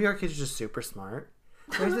think maybe our kids are just super smart.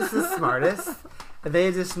 They're just the smartest.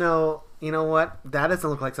 They just know, you know what, that doesn't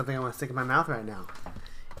look like something I want to stick in my mouth right now.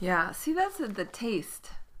 Yeah, see, that's the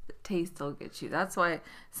taste. The taste will get you. That's why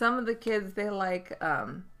some of the kids, they like...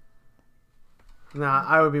 Now,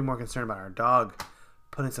 I would be more concerned about our dog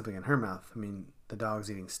putting something in her mouth. I mean, the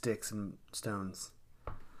dog's eating sticks and stones.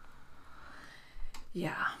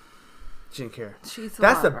 Yeah. She didn't care.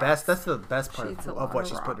 That's the best part of what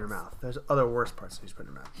she's put in her mouth. There's other worse parts that she's put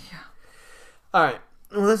in her mouth. Yeah. All right.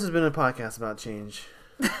 Well, this has been a podcast about change.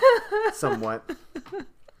 Somewhat.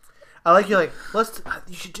 I like you. Like,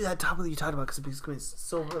 you should do that topic that you talked about because it's becoming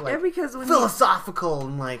so like because when philosophical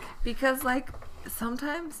and like. Because like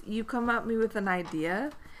sometimes you come at me with an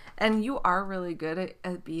idea, and you are really good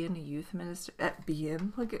at being a youth minister.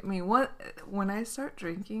 Look at me. When I start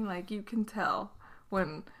drinking, like you can tell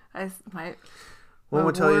when. One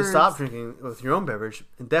would tell you to stop drinking with your own beverage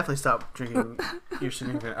and definitely stop drinking your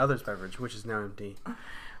significant other's beverage, which is now empty.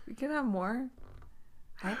 We can have more.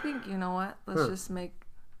 I think, you know what? Let's just make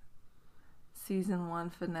season 1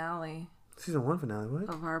 finale. Season 1 finale,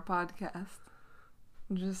 what? Of our podcast.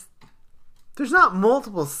 There's not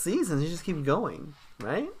multiple seasons. You just keep going,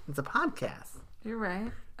 right? It's a podcast. You're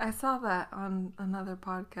right. I saw that on another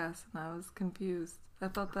podcast and I was confused. I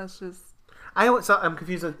thought that's just... I'm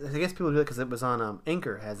confused. I guess people do it because it was on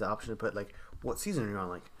Anchor has the option to put like what season are you on.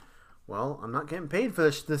 Like, well, I'm not getting paid for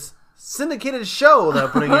this syndicated show that I'm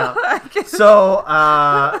putting out. So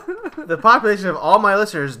the population of all my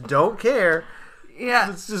listeners don't care. Yeah,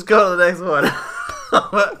 let's just go to the next one.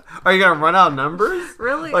 Are you gonna run out of numbers?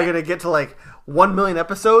 Really? Are you gonna get to like 1 million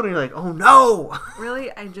episode and you're like, oh no?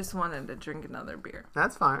 Really? I just wanted to drink another beer.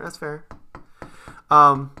 That's fine. That's fair.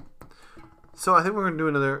 So I think we're gonna do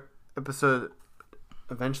another episode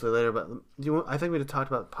eventually later, but I think we had talked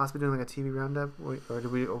about possibly doing like a TV roundup, or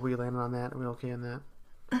are we landing on that? Are we okay on that?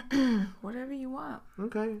 Whatever you want.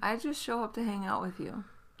 Okay. I just show up to hang out with you.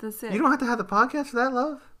 That's it. You don't have to have the podcast for that,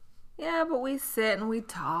 love. Yeah, but we sit and we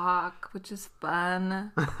talk, which is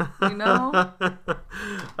fun. You know.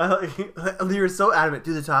 You're so adamant.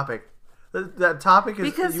 Do the topic. That topic is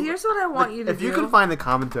because here's what I want you to do. If you can find the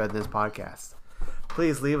common thread in this podcast,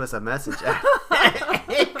 please leave us a message at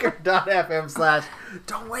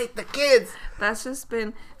anchor.fm/don't wake the kids. That's just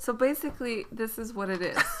been... So basically, this is what it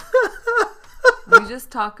is. We just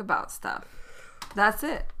talk about stuff. That's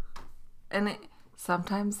it. And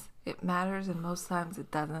sometimes it matters and most times it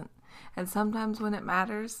doesn't. And sometimes when it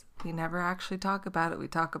matters, we never actually talk about it. We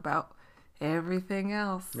talk about everything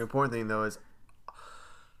else. The important thing, though, is...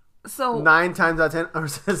 So 9 times out of 10... Or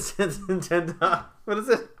 10 times... What is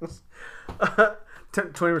it?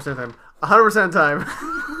 20% of the time. 100% of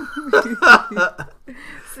the time.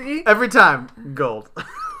 See? Every time. Gold.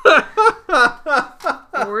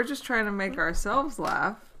 We're just trying to make ourselves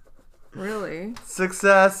laugh. Really.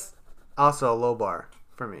 Success. Also a low bar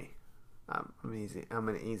for me. I'm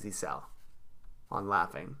an easy sell on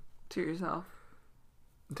laughing. To yourself.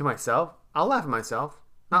 To myself? I'll laugh at myself.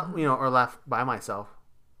 Not, or laugh by myself.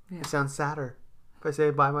 Yeah. It sounds sadder if I say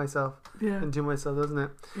it by myself than to myself, doesn't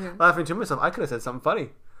it? Yeah. Laughing to myself, I could have said something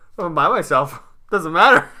funny. But by myself, doesn't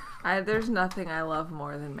matter. There's nothing I love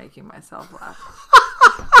more than making myself laugh.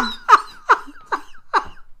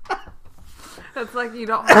 It's like you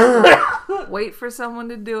don't have to wait for someone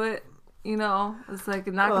to do it. It's like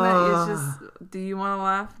not gonna. It's just, do you want to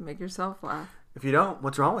laugh? Make yourself laugh. If you don't,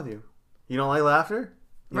 what's wrong with you? You don't like laughter?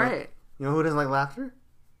 Right. You know who doesn't like laughter?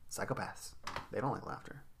 Psychopaths. They don't like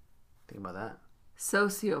laughter. Think about that.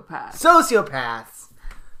 Sociopaths.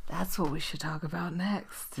 That's what we should talk about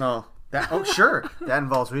next. No. Sure. That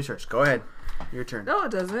involves research. Go ahead. Your turn. No,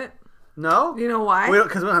 it doesn't. No? You know why?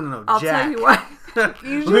 Because we don't know I'll Jack. tell you why. We're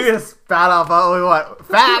going to spat off all we want.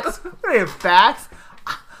 Facts. We don't have facts.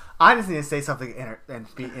 I just need to say something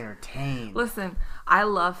and be entertained. Listen, I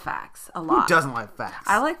love facts a lot. Who doesn't like facts?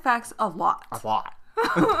 I like facts a lot. A lot.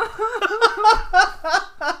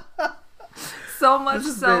 So much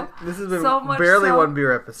so. This has been so much barely so, one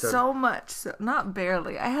beer episode. So much so. Not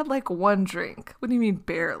barely. I had like one drink. What do you mean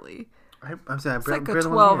barely? I'm saying it's like a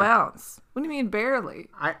 12 ounce. What do you mean barely?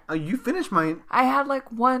 You finished mine. I had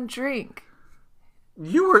like one drink.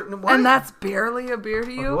 You were, and that's barely a beer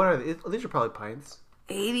to you. Okay, what are these? These are probably pints.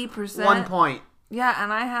 80%. 1 point. Yeah,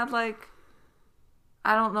 and I had like,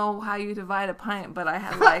 I don't know how you divide a pint, but I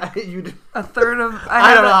had like a third of.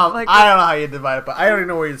 I don't know how you divide a pint. I don't even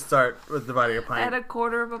know where you start with dividing a pint. I had a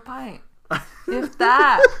quarter of a pint, if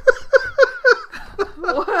that.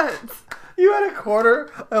 What? You had a quarter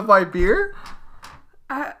of my beer?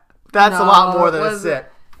 That's a lot more than a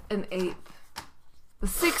sip. An eighth. The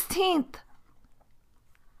 16th.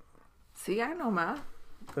 See, I know math.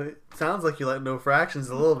 It sounds like you let no fractions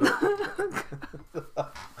a little bit.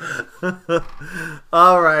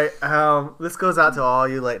 All right. This goes out to all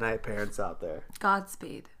you late night parents out there.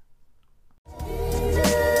 Godspeed.